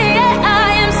 yeah, yeah,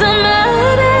 I am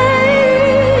somebody.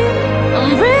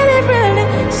 I'm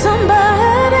really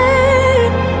somebody.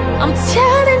 I'm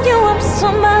telling you, I'm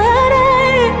somebody.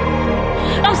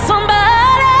 I'm somebody.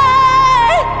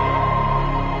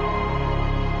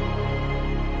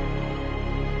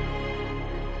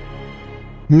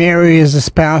 Mary is the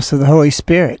spouse of the Holy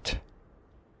Spirit,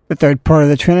 the third part of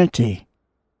the Trinity.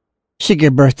 She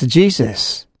gave birth to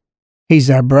Jesus. He's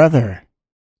our brother.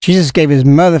 Jesus gave his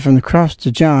mother from the cross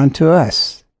to John to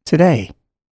us today.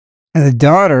 And the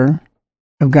daughter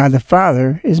of God the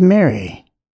Father is Mary.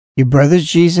 Your brother's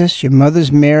Jesus, your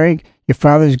mother's Mary, your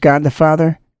father's God the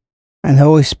Father, and the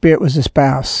Holy Spirit was the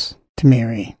spouse to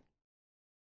Mary.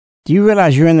 Do you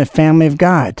realize you're in the family of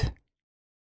God?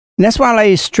 And that's why Our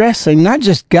Lady's stressing not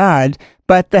just God,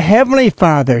 but the Heavenly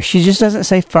Father. She just doesn't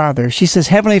say Father. She says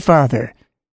Heavenly Father,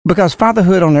 because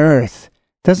fatherhood on earth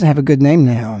doesn't have a good name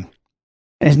now.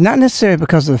 And it's not necessarily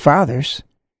because of the fathers.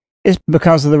 It's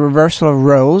because of the reversal of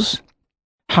roles.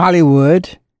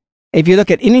 Hollywood, if you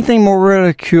look at anything more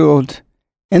ridiculed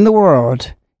in the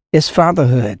world, it's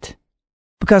fatherhood.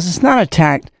 Because it's not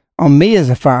attacked on me as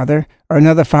a father or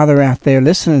another father out there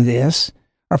listening to this,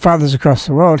 or fathers across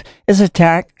the world. It's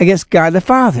attack against God the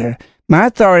Father. My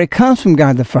authority comes from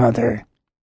God the Father.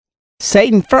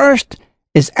 Satan first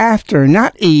is after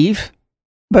not Eve,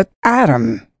 but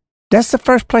Adam. That's the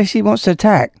first place he wants to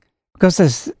attack, because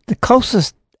it's the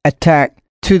closest attack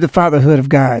to the fatherhood of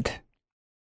God.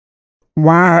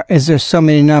 Why is there so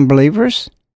many non-believers?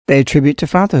 They attribute to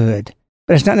fatherhood.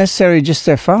 But it's not necessarily just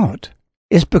their fault.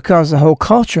 It's because the whole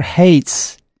culture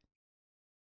hates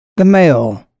the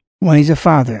male when he's a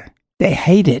father. They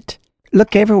hate it.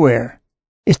 Look everywhere.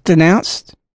 It's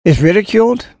denounced, it's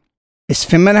ridiculed, it's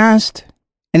feminized,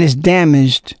 and it's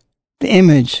damaged the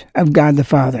image of God the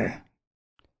Father.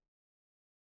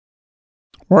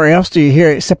 Where else do you hear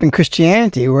it except in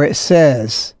Christianity, where it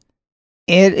says,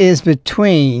 it is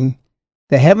between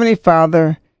the Heavenly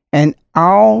Father and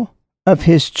all of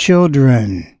His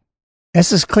children.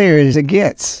 That's as clear as it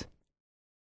gets.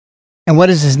 And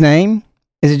what is His name?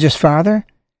 Is it just Father?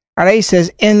 Our lady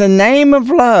says, in the name of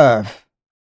love,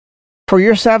 for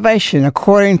your salvation,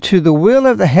 according to the will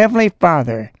of the Heavenly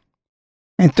Father,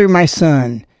 and through my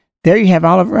Son. There you have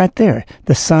all of it right there.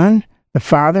 The Son, the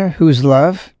Father, who is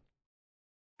love,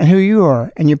 and who you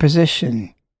are and your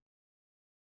position.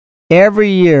 Every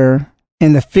year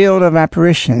in the field of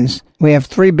apparitions, we have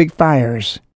 3 big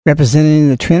fires representing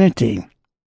the Trinity.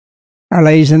 Our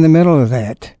Lady's in the middle of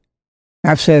that.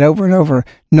 I've said over and over,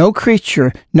 no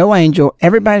creature, no angel,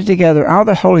 everybody together, all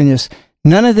the holiness,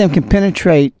 none of them can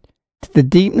penetrate to the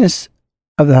deepness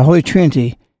of the Holy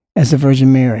Trinity as the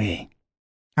Virgin Mary,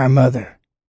 our mother.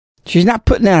 She's not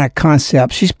putting out a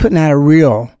concept. She's putting out a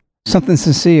real, something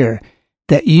sincere,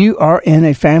 that you are in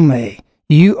a family.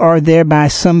 You are there by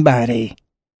somebody.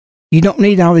 You don't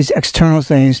need all these external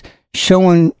things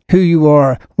showing who you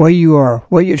are, where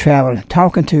you're traveling,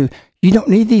 talking to. You don't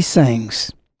need these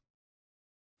things.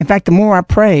 In fact, the more I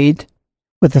prayed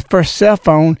with the first cell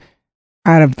phone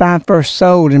out of 5 first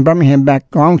sold in Birmingham back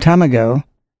a long time ago,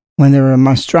 when there were a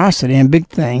monstrosity and big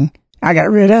thing, I got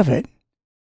rid of it.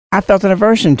 I felt an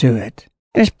aversion to it.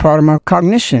 And it's part of my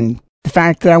cognition. The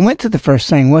fact that I went to the first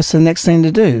thing, what's the next thing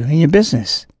to do in your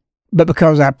business? But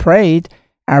because I prayed,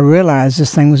 I realized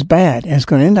this thing was bad, and it's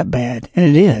going to end up bad, and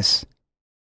it is.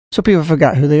 So people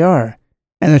forgot who they are,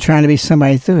 and they're trying to be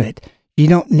somebody through it. You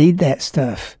don't need that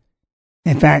stuff.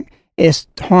 In fact, it's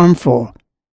harmful.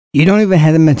 You don't even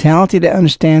have the mentality to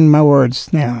understand my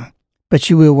words now, but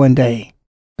you will one day,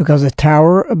 because the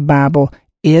Tower of Babel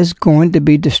is going to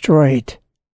be destroyed,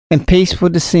 and peace will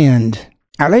descend.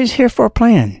 Our Lady's here for a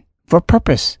plan, for a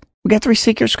purpose. We got 3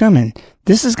 seekers coming.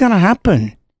 This is going to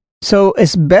happen. So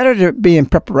it's better to be in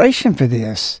preparation for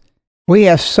this. We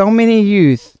have so many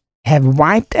youth have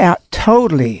wiped out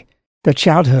totally their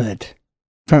childhood,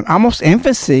 from almost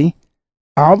infancy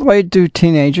all the way to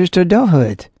teenagers to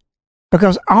adulthood,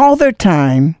 because all their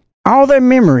time, all their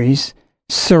memories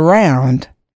surround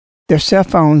their cell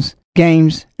phones,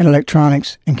 games, and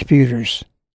electronics and computers.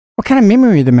 What kind of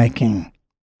memory are they making?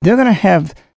 They're going to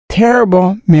have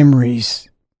terrible memories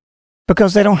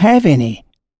because they don't have any.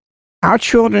 Our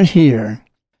children here,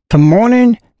 from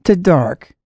morning to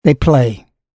dark, they play.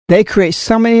 They create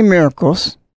so many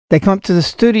miracles. They come up to the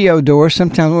studio door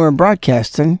sometimes when we're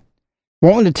broadcasting,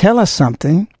 wanting to tell us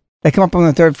something. They come up on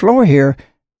the 3rd floor here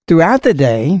throughout the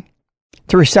day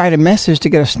to recite a message to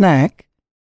get a snack.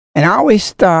 And I always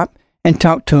stop and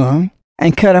talk to them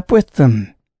and cut up with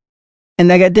them. And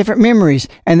they got different memories.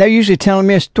 And they're usually telling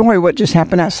me a story, what just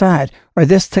happened outside, or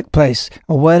this took place,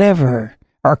 or whatever.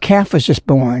 Our calf was just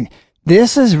born.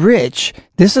 This is rich.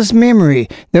 This is memory.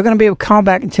 They're going to be able to call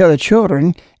back and tell their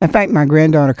children. In fact, my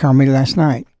granddaughter called me last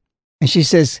night. And she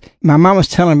says, my mom was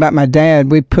telling about my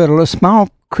dad. We put a little small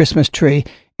Christmas tree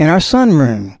in our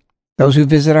sunroom. Those who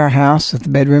visit our house at the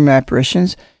bedroom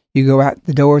apparitions, you go out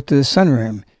the door to the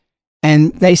sunroom.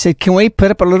 And they said, can we put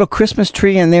up a little Christmas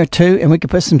tree in there too? And we could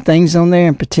put some things on there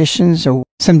and petitions or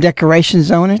some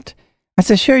decorations on it. I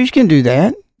said, sure, you can do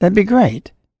that. That'd be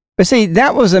great. But see,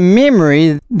 that was a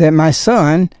memory that my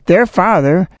son, their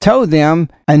father, told them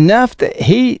enough that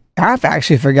I've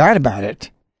actually forgot about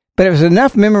it. But it was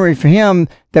enough memory for him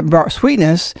that brought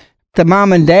sweetness. The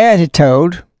mom and dad had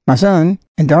told my son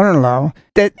and daughter-in-law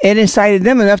that it incited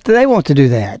them enough that they want to do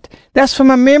that. That's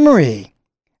from a memory.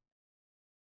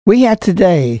 We have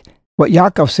today, what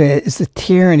Yaakov said, is the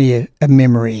tyranny of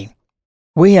memory.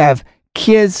 We have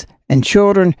kids and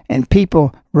children and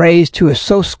people raised who are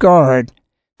so scarred.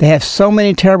 They have so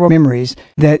many terrible memories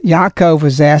that Yaakov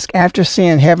was asked after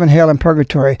seeing heaven, hell, and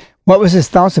purgatory, what was his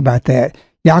thoughts about that?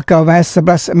 Yaakov asked the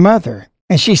Blessed Mother,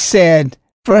 and she said,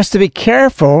 for us to be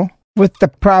careful with the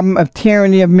problem of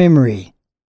tyranny of memory.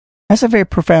 That's a very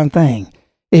profound thing.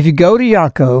 If you go to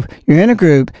Yaakov, you're in a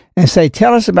group, and say,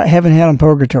 tell us about heaven, hell, and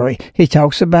purgatory. He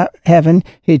talks about heaven.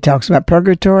 He talks about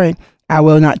purgatory. I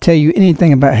will not tell you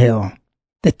anything about hell.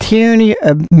 The tyranny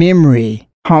of memory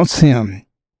haunts him.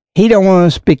 He don't want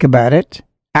to speak about it.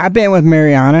 I've been with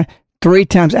Mariana 3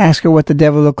 times asked her what the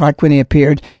devil looked like when he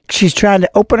appeared. She's tried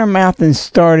to open her mouth and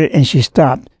start it, and she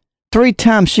stopped. 3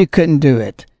 times she couldn't do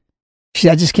it. She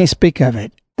said, I just can't speak of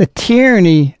it. The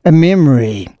tyranny of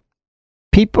memory.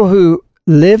 People who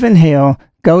live in hell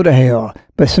go to hell,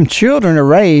 but some children are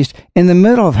raised in the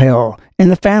middle of hell, in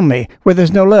the family, where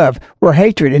there's no love, where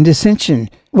hatred and dissension,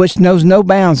 which knows no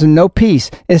bounds and no peace,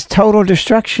 is total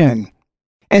destruction.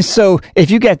 And so,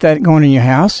 if you got that going in your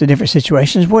house, in different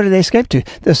situations, where do they escape to?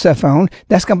 The cell phone.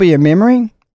 That's going to be your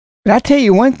memory. But I tell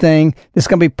you one thing that's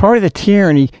going to be part of the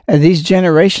tyranny of these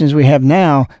generations we have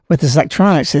now with this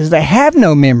electronics is they have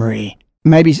no memory.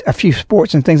 Maybe a few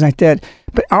sports and things like that.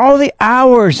 But all the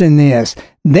hours in this,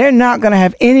 they're not going to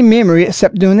have any memory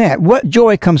except doing that. What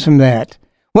joy comes from that?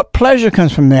 What pleasure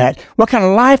comes from that? What kind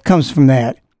of life comes from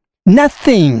that?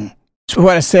 Nothing. That's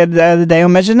what I said the other day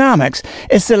on Mejanomics.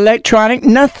 It's electronic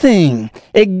nothing.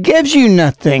 It gives you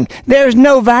nothing. There's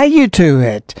no value to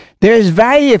it. There's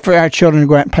value for our children to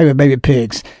go out and play with baby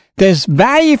pigs. There's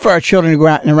value for our children to go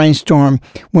out in a rainstorm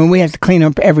when we have to clean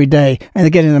up every day and they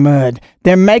get in the mud.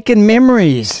 They're making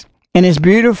memories, and it's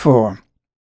beautiful.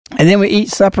 And then we eat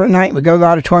supper at night. We go to the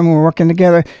auditorium when we're working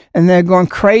together, and they're going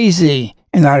crazy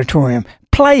in the auditorium,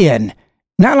 playing,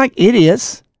 not like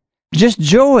idiots, just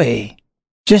joy,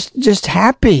 just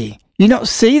happy. You don't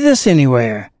see this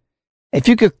anywhere. If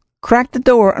you could crack the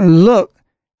door and look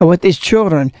at what these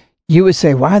children, you would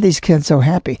say, why are these kids so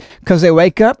happy? Because they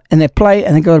wake up and they play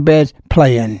and they go to bed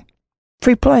playing.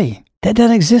 Free play. That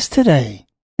doesn't exist today.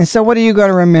 And so what are you going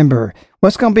to remember?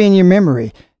 What's going to be in your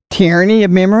memory? Tyranny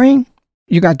of memory?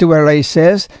 You got to do what our lady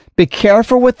says. Be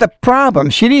careful with the problem.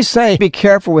 She didn't say be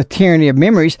careful with tyranny of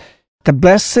memories. The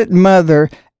Blessed Mother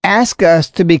asked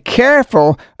us to be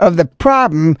careful of the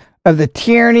problem of the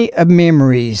tyranny of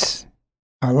memories.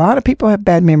 A lot of people have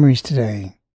bad memories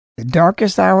today. The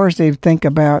darkest hours they think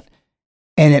about,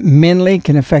 and it mentally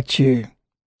can affect you.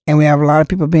 And we have a lot of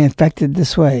people being affected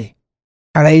this way.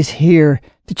 Our lady's here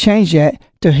to change that,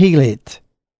 to heal it,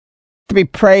 to be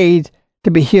prayed,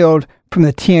 to be healed from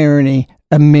the tyranny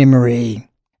of memory.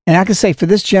 And I can say for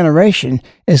this generation,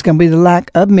 it's going to be the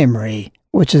lack of memory,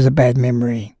 which is a bad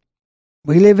memory.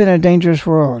 We live in a dangerous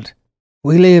world.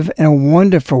 We live in a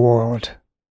wonderful world.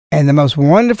 And the most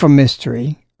wonderful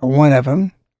mystery, or one of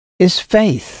them, is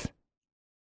faith.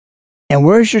 And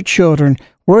where's your children?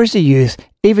 Where's the youth?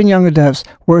 Even young adults,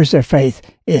 where's their faith?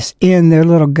 It's in their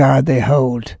little God they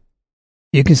hold.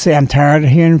 You can say, I'm tired of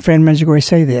hearing Friend of Medjugorje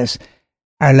say this.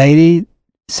 Our Lady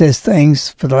says things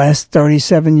for the last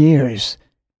 37 years.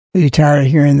 Are you tired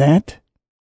of hearing that?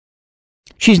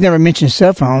 She's never mentioned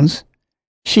cell phones.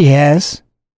 She has.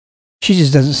 She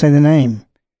just doesn't say the name.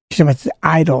 She's talking about the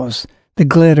idols, the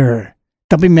glitter.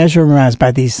 Don't be mesmerized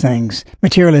by these things.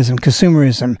 Materialism,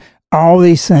 consumerism, all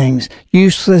these things.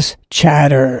 Useless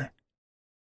chatter.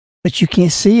 But you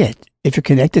can't see it if you're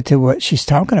connected to what she's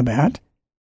talking about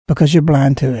because you're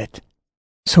blind to it.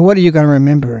 So what are you going to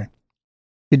remember?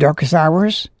 Your darkest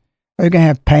hours? Are you going to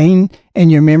have pain in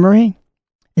your memory?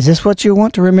 Is this what you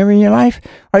want to remember in your life?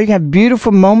 Or are you going to have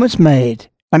beautiful moments made?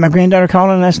 Like my granddaughter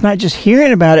called in last night, just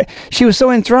hearing about it. She was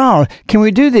so enthralled. Can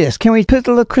we do this? Can we put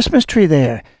the little Christmas tree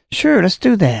there? Sure, let's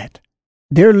do that.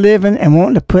 They're living and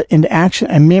wanting to put into action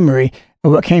a memory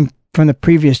of what came from the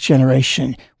previous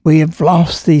generation. We have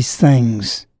lost these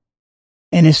things.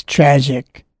 And it's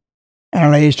tragic. And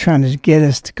Our Lady's trying to get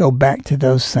us to go back to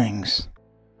those things.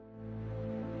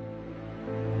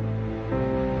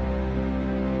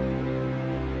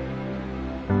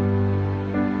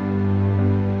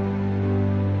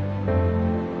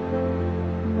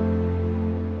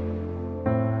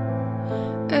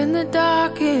 In the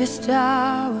darkest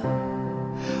hour,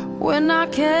 when I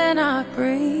cannot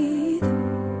breathe,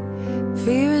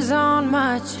 fear is on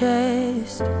my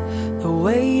chest, the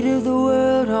weight of the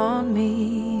world on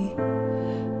me.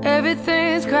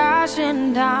 Everything's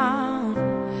crashing down,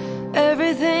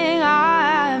 everything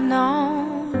I've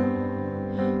known.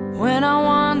 When I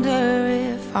wonder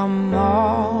if I'm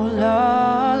all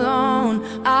alone,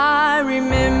 I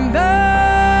remember.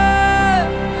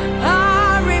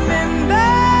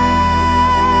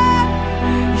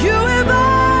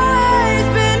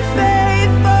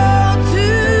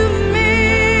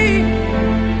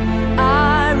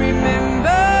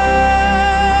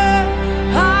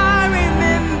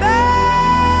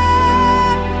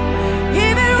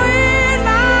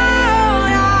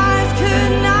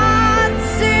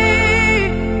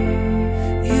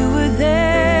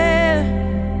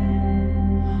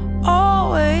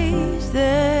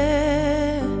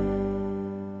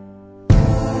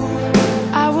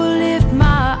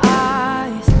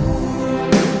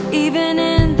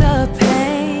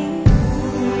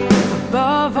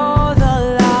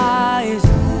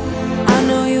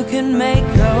 can make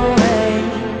a way.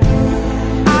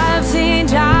 I've seen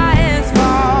giants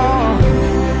fall,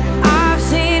 I've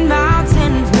seen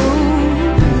mountains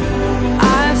move,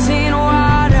 I've seen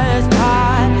waters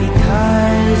part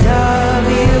because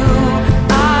of you.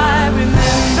 I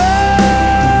remember,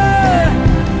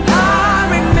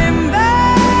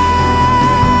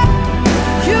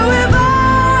 you have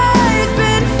always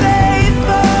been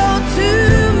faithful to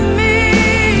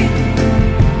me.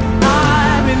 I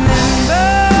remember,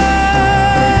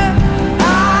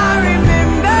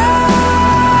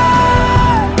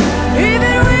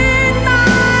 even when my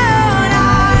own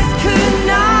eyes could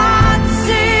not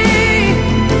see,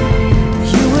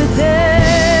 you were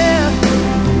there,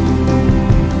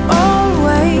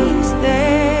 always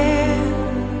there.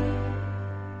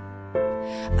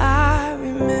 I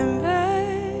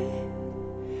remember,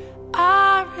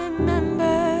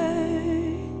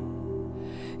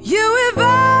 you have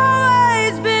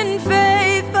always been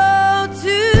faithful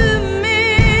to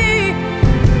me.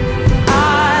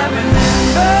 I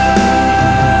remember,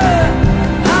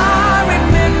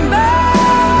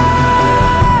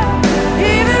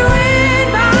 even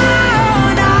when my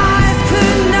own eyes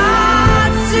could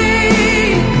not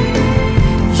see,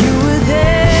 you were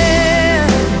there,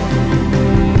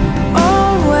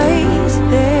 always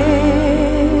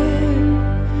there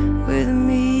with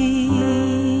me.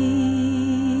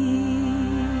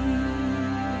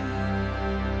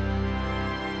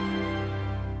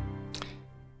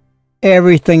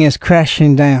 Everything is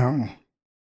crashing down.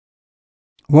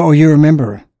 What will you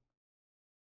remember?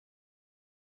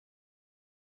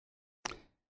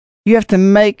 You have to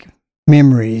make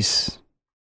memories.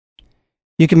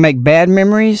 You can make bad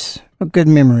memories or good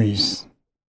memories.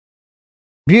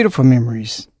 Beautiful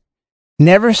memories.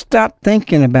 Never stop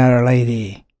thinking about Our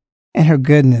Lady and her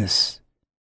goodness,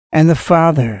 and the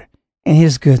Father and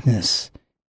his goodness,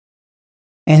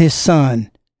 and his Son,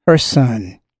 her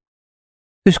Son,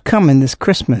 who's coming this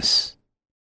Christmas.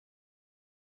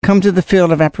 Come to the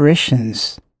field of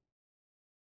apparitions.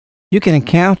 You can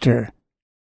encounter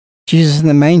Jesus in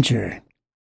the manger.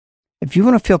 If you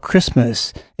want to feel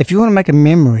Christmas, if you want to make a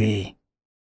memory,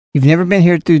 you've never been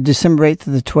here through December 8th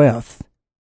to the 12th,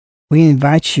 we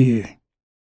invite you.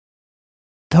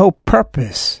 The whole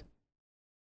purpose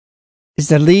is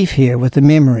to leave here with a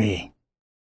memory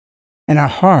and a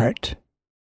heart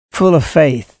full of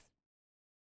faith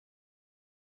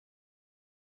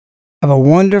of a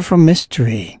wonderful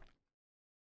mystery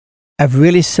of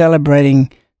really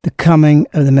celebrating the coming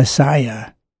of the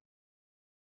Messiah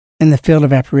in the field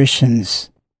of apparitions.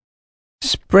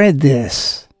 Spread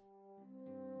this.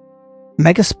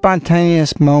 Make a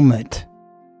spontaneous moment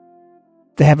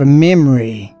to have a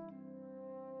memory.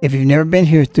 If you've never been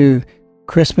here through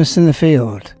Christmas in the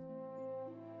field,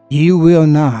 you will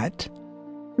not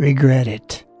regret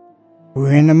it.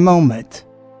 We're in a moment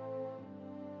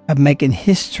of making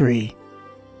history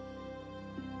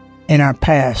in our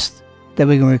past that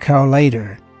we can recall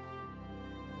later.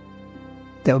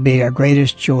 That will be our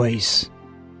greatest joys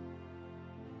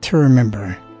to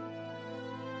remember.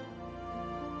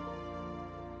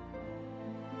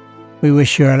 We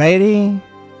wish you, Our Lady.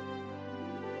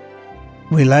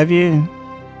 We love you.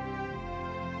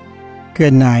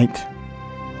 Good night.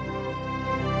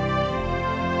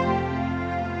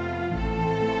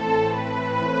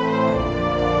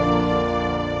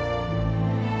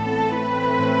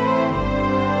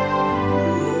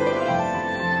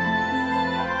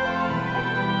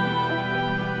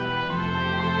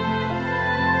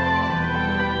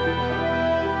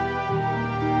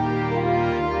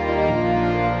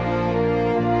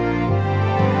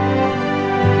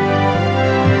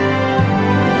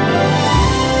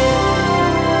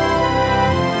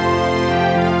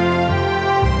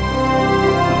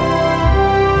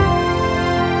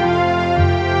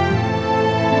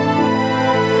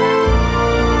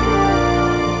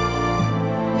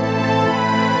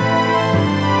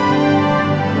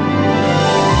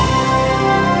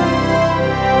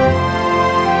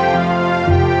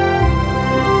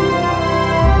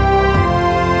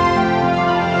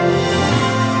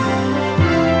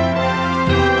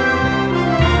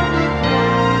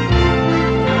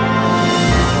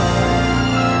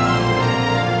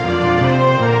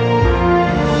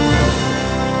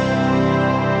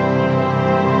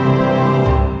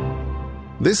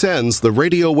 This ends the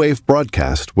Radio Wave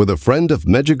broadcast with a Friend of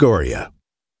Medjugorje.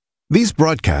 These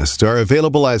broadcasts are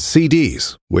available as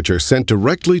CDs, which are sent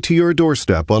directly to your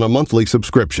doorstep on a monthly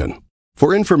subscription.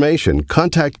 For information,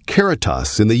 contact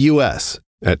Caritas in the U.S.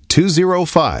 at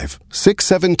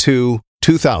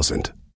 205-672-2000.